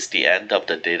reaches the end of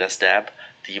the data step.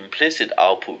 The implicit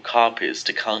output copies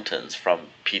the contents from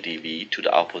PDV to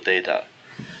the output data.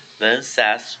 Then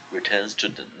SAS returns to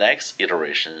the next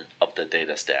iteration of the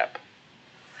data step.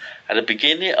 At the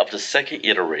beginning of the second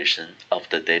iteration of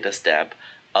the data step,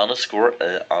 underscore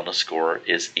n underscore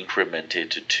is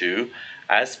incremented to 2.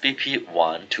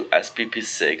 SBP1 to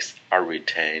SBP6 are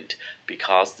retained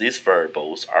because these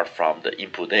variables are from the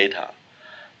input data.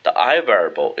 The I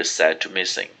variable is set to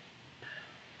missing.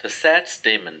 The set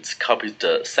statement copies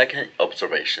the second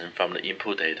observation from the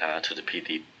input data to the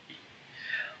PDV.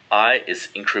 I is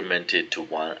incremented to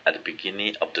 1 at the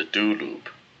beginning of the do loop.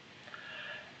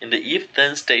 In the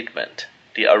if-then statement,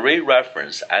 the array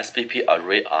reference SBP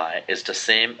array I is the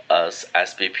same as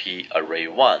SBP array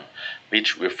 1,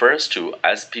 which refers to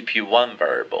SBP1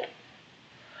 variable.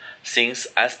 Since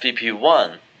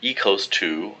SBP1 equals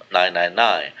to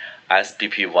 999,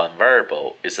 SBP1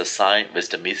 variable is assigned with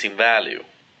the missing value.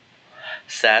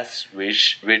 SAS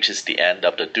reaches the end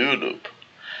of the do loop.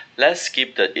 Let's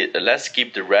skip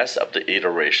the rest of the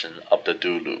iteration of the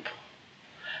do loop.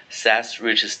 SAS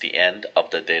reaches the end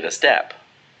of the data step.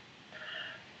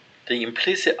 The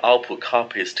implicit output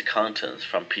copies the contents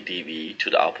from PDV to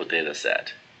the output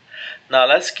dataset. Now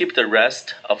let's skip the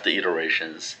rest of the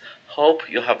iterations. Hope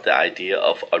you have the idea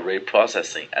of array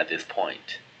processing at this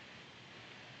point.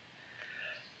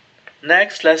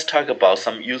 Next, let's talk about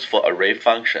some useful array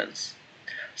functions.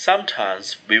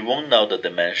 Sometimes we won't know the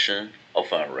dimension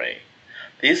of an array.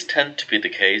 These tend to be the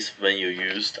case when you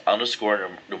use underscore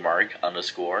numeric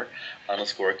underscore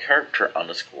character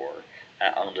underscore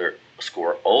and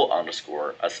underscore O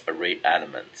underscore as array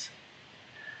elements.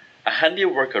 A handy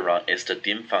workaround is the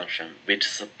dim function, which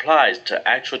supplies the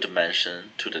actual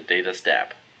dimension to the data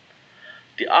step.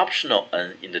 The optional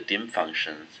n in the dim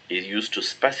function is used to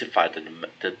specify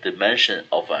the dimension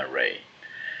of an array.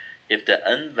 If the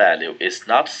n value is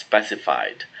not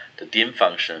specified, the dim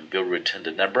function will return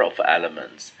the number of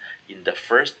elements in the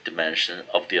first dimension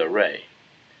of the array.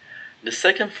 In the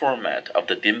second format of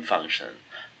the dim function,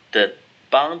 the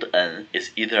bound n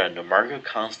is either a numerical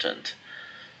constant,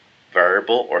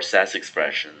 variable, or SAS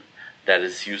expression that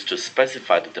is used to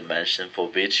specify the dimension for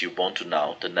which you want to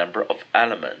know the number of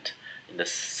elements in the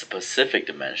specific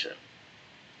dimension.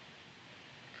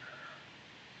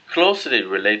 Closely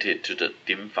related to the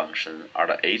dim function are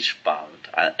the h-bound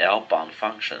and l-bound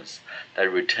functions that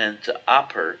return the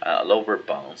upper and lower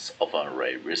bounds of an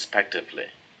array respectively.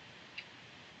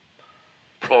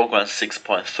 Program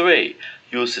 6.3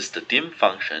 uses the dim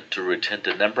function to return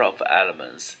the number of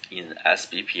elements in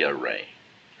SBP array.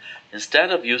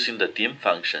 Instead of using the dim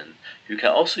function, you can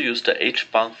also use the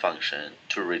h-bound function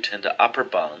to return the upper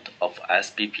bound of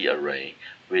SBP array,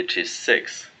 which is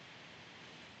 6.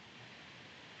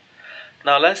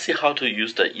 Now let's see how to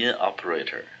use the in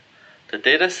operator. The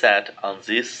dataset on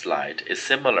this slide is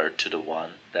similar to the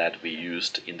one that we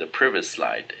used in the previous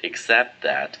slide, except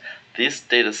that this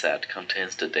dataset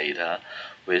contains the data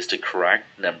with the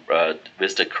correct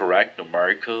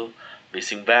numerical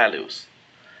missing values.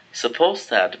 Suppose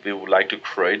that we would like to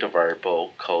create a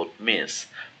variable called miss,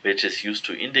 which is used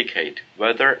to indicate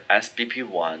whether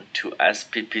SBP1 to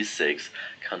SBP6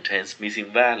 contains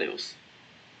missing values.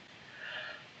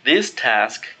 This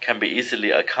task can be easily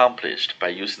accomplished by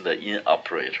using the in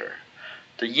operator.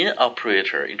 The in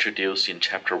operator introduced in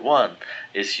Chapter 1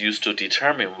 is used to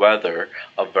determine whether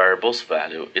a variable's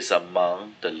value is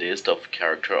among the list of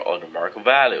character or numerical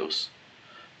values.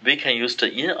 We can use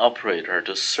the in operator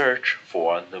to search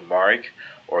for numeric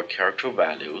or character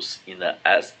values in an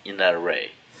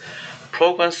array.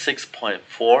 Program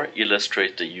 6.4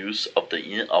 illustrates the use of the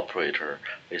in operator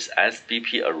with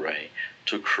SBP array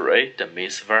to create the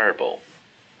miss variable.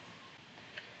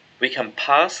 We can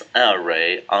pass an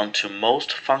array onto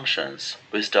most functions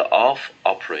with the of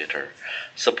operator.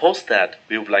 Suppose that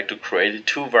we would like to create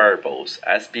two variables,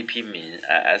 SBP_min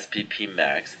and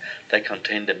SBP_max, that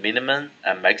contain the minimum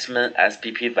and maximum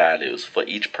SBP values for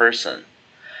each person.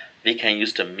 We can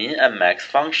use the min and max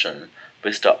function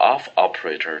with the of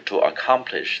operator to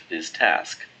accomplish this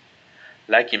task.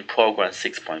 Like in program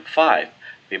 6.5,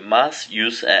 we must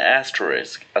use an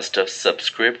asterisk as the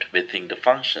subscript within the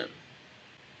function.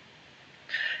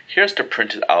 Here's the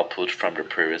printed output from the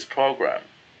previous program.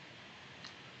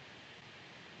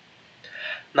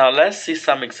 Now let's see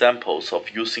some examples of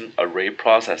using array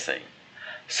processing.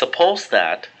 Suppose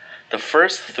that the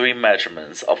first three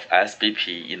measurements of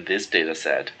SBP in this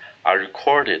dataset are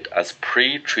recorded as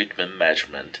pre-treatment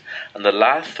measurement, and the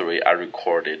last three are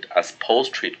recorded as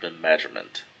post-treatment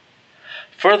measurement.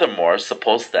 Furthermore,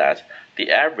 suppose that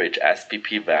the average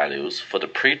SBP values for the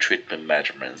pre-treatment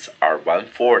measurements are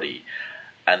 140,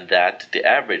 and that the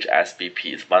average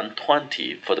SBP is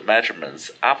 120 for the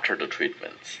measurements after the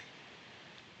treatments.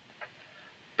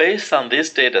 Based on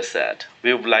this dataset,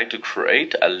 we would like to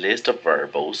create a list of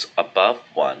variables above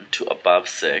 1 to above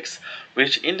 6,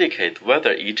 which indicate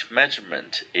whether each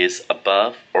measurement is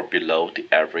above or below the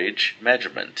average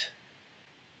measurement.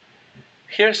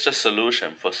 Here's the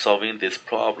solution for solving this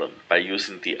problem by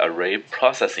using the array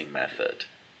processing method.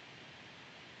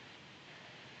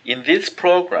 In this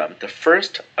program, the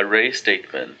first array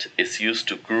statement is used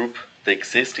to group the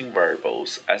existing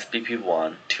variables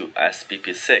SBP1 to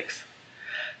SBP6.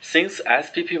 Since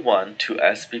SBP1 to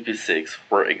SBP6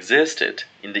 were existed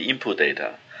in the input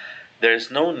data, there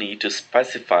is no need to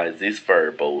specify these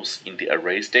variables in the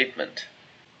array statement.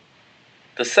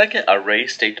 The second array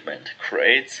statement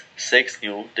creates 6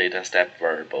 new data step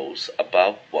variables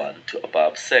above 1 to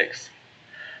above 6.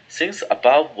 Since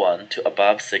above 1 to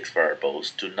above 6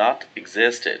 variables do not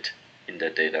exist in the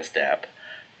data step,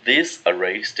 this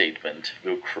array statement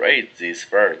will create these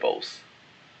variables.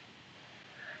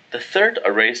 The third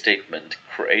array statement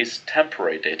creates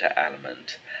temporary data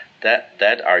elements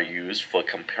that are used for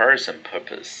comparison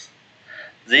purpose.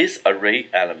 These array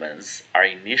elements are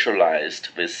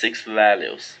initialized with 6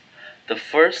 values. The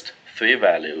first 3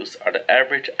 values are the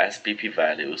average SBP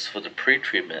values for the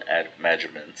pre-treatment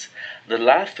measurements. The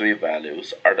last 3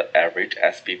 values are the average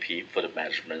SBP for the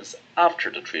measurements after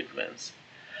the treatments.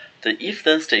 The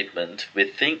if-then statement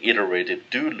within iterative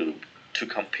do loop to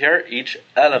compare each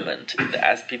element in the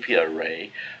SBP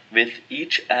array with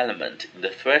each element in the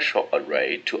threshold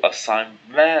array to assign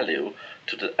value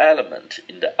to the element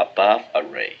in the above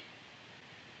array.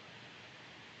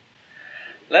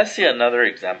 Let's see another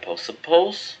example.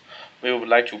 Suppose we would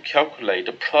like to calculate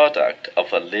the product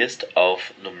of a list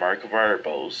of numeric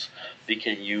variables. We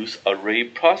can use array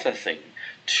processing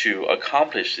to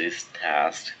accomplish this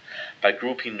task by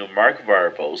grouping numeric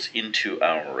variables into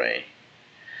an array.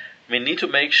 We need to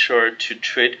make sure to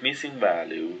treat missing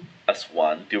value as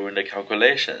 1 during the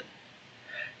calculation.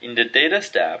 In the data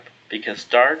step, we can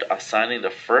start assigning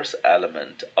the first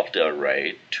element of the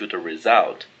array to the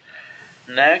result.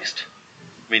 Next,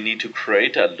 we need to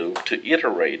create a loop to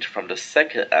iterate from the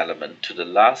second element to the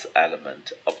last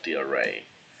element of the array.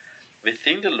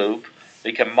 Within the loop,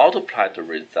 we can multiply the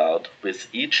result with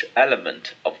each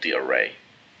element of the array.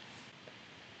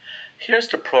 Here's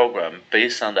the program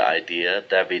based on the idea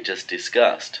that we just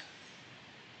discussed.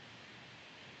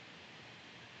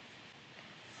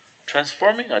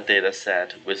 Transforming a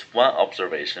dataset with one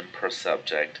observation per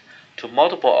subject to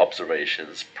multiple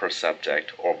observations per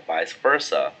subject or vice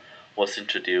versa was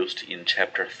introduced in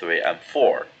Chapter 3 and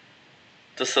 4.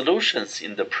 The solutions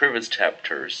in the previous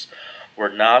chapters were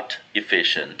not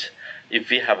efficient if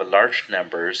we have large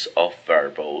numbers of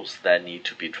variables that need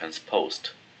to be transposed.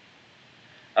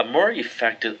 A more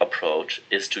effective approach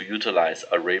is to utilize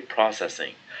array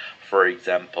processing. For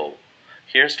example,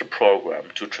 here's the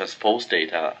program to transpose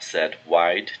data set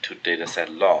wide to dataset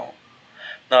long.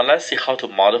 Now let's see how to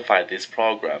modify this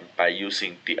program by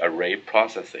using the array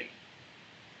processing.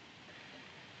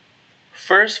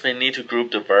 First, we need to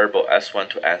group the variable S1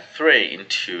 to S3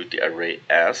 into the array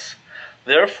S.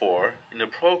 Therefore, in the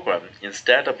program,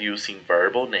 instead of using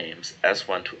variable names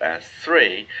S1 to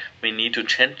S3, we need to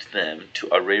change them to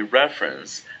array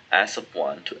reference S of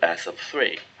 1 to S of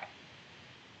 3.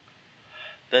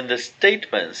 Then the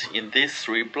statements in these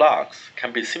 3 blocks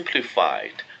can be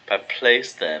simplified by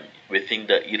placing them within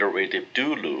the iterative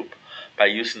do loop by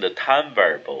using the time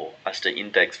variable as the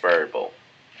index variable.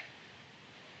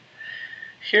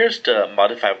 Here's the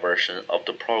modified version of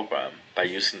the program by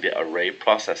using the array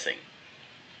processing.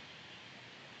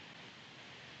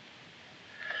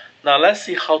 Now let's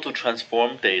see how to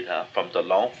transform data from the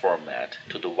long format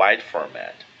to the wide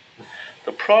format.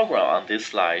 The program on this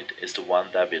slide is the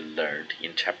one that we learned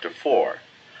in Chapter 4.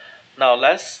 Now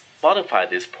let's modify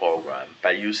this program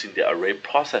by using the array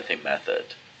processing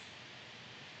method.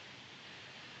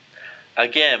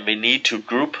 Again, we need to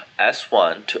group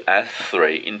S1 to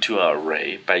S3 into an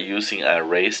array by using an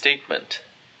array statement.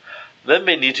 Then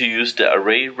we need to use the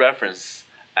array reference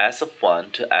S of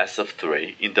 1 to S of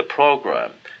 3 in the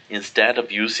program instead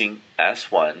of using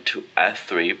S1 to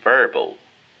S3 variable.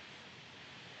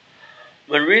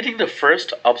 When reading the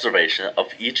first observation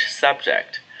of each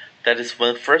subject, that is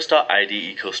when first.id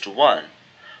equals to 1,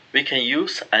 we can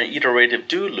use an iterative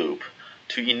do loop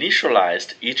to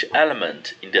initialize each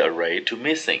element in the array to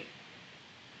missing.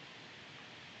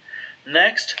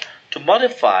 Next, to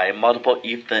modify multiple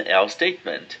if-then-else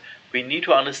statement, we need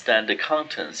to understand the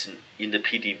contents in the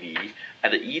PDV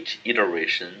at each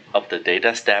iteration of the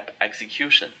data step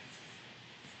execution.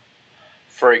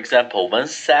 For example, when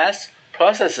SAS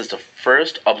processes the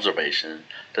first observation,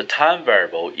 the time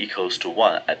variable equals to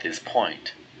 1 at this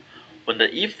point. When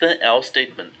the if-then-else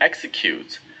statement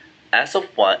executes, S of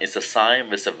 1 is assigned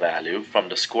with a value from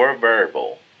the score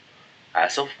variable.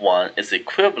 S of 1 is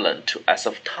equivalent to S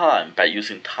of time by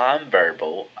using time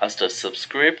variable as the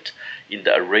subscript in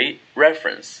the array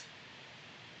reference.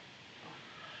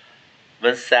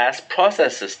 When SAS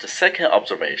processes the second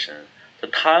observation, the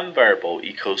time variable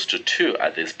equals to 2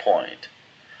 at this point.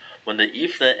 When the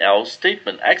if-then-else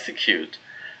statement executes,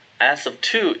 S of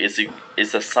 2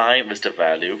 is assigned with the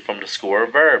value from the score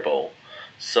variable,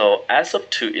 so S of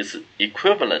 2 is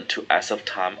equivalent to S of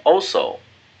time also.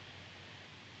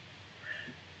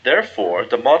 Therefore,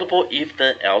 the multiple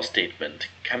if-then-else statement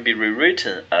can be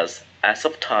rewritten as S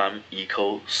of time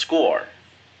equals score.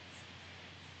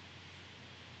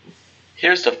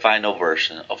 Here's the final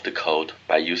version of the code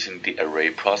by using the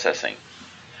array processing.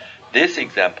 This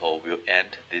example will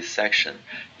end this section.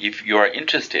 If you are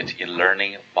interested in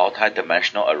learning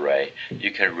multi-dimensional array,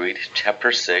 you can read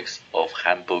Chapter 6 of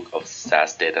Handbook of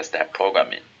SAS Data Step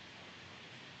Programming.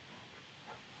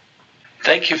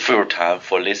 Thank you for your time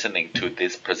for listening to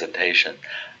this presentation.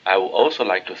 I would also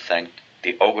like to thank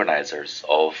the organizers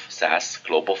of SAS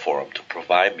Global Forum to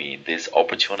provide me this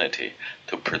opportunity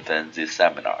to present this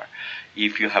seminar.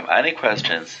 If you have any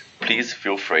questions, please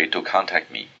feel free to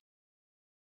contact me.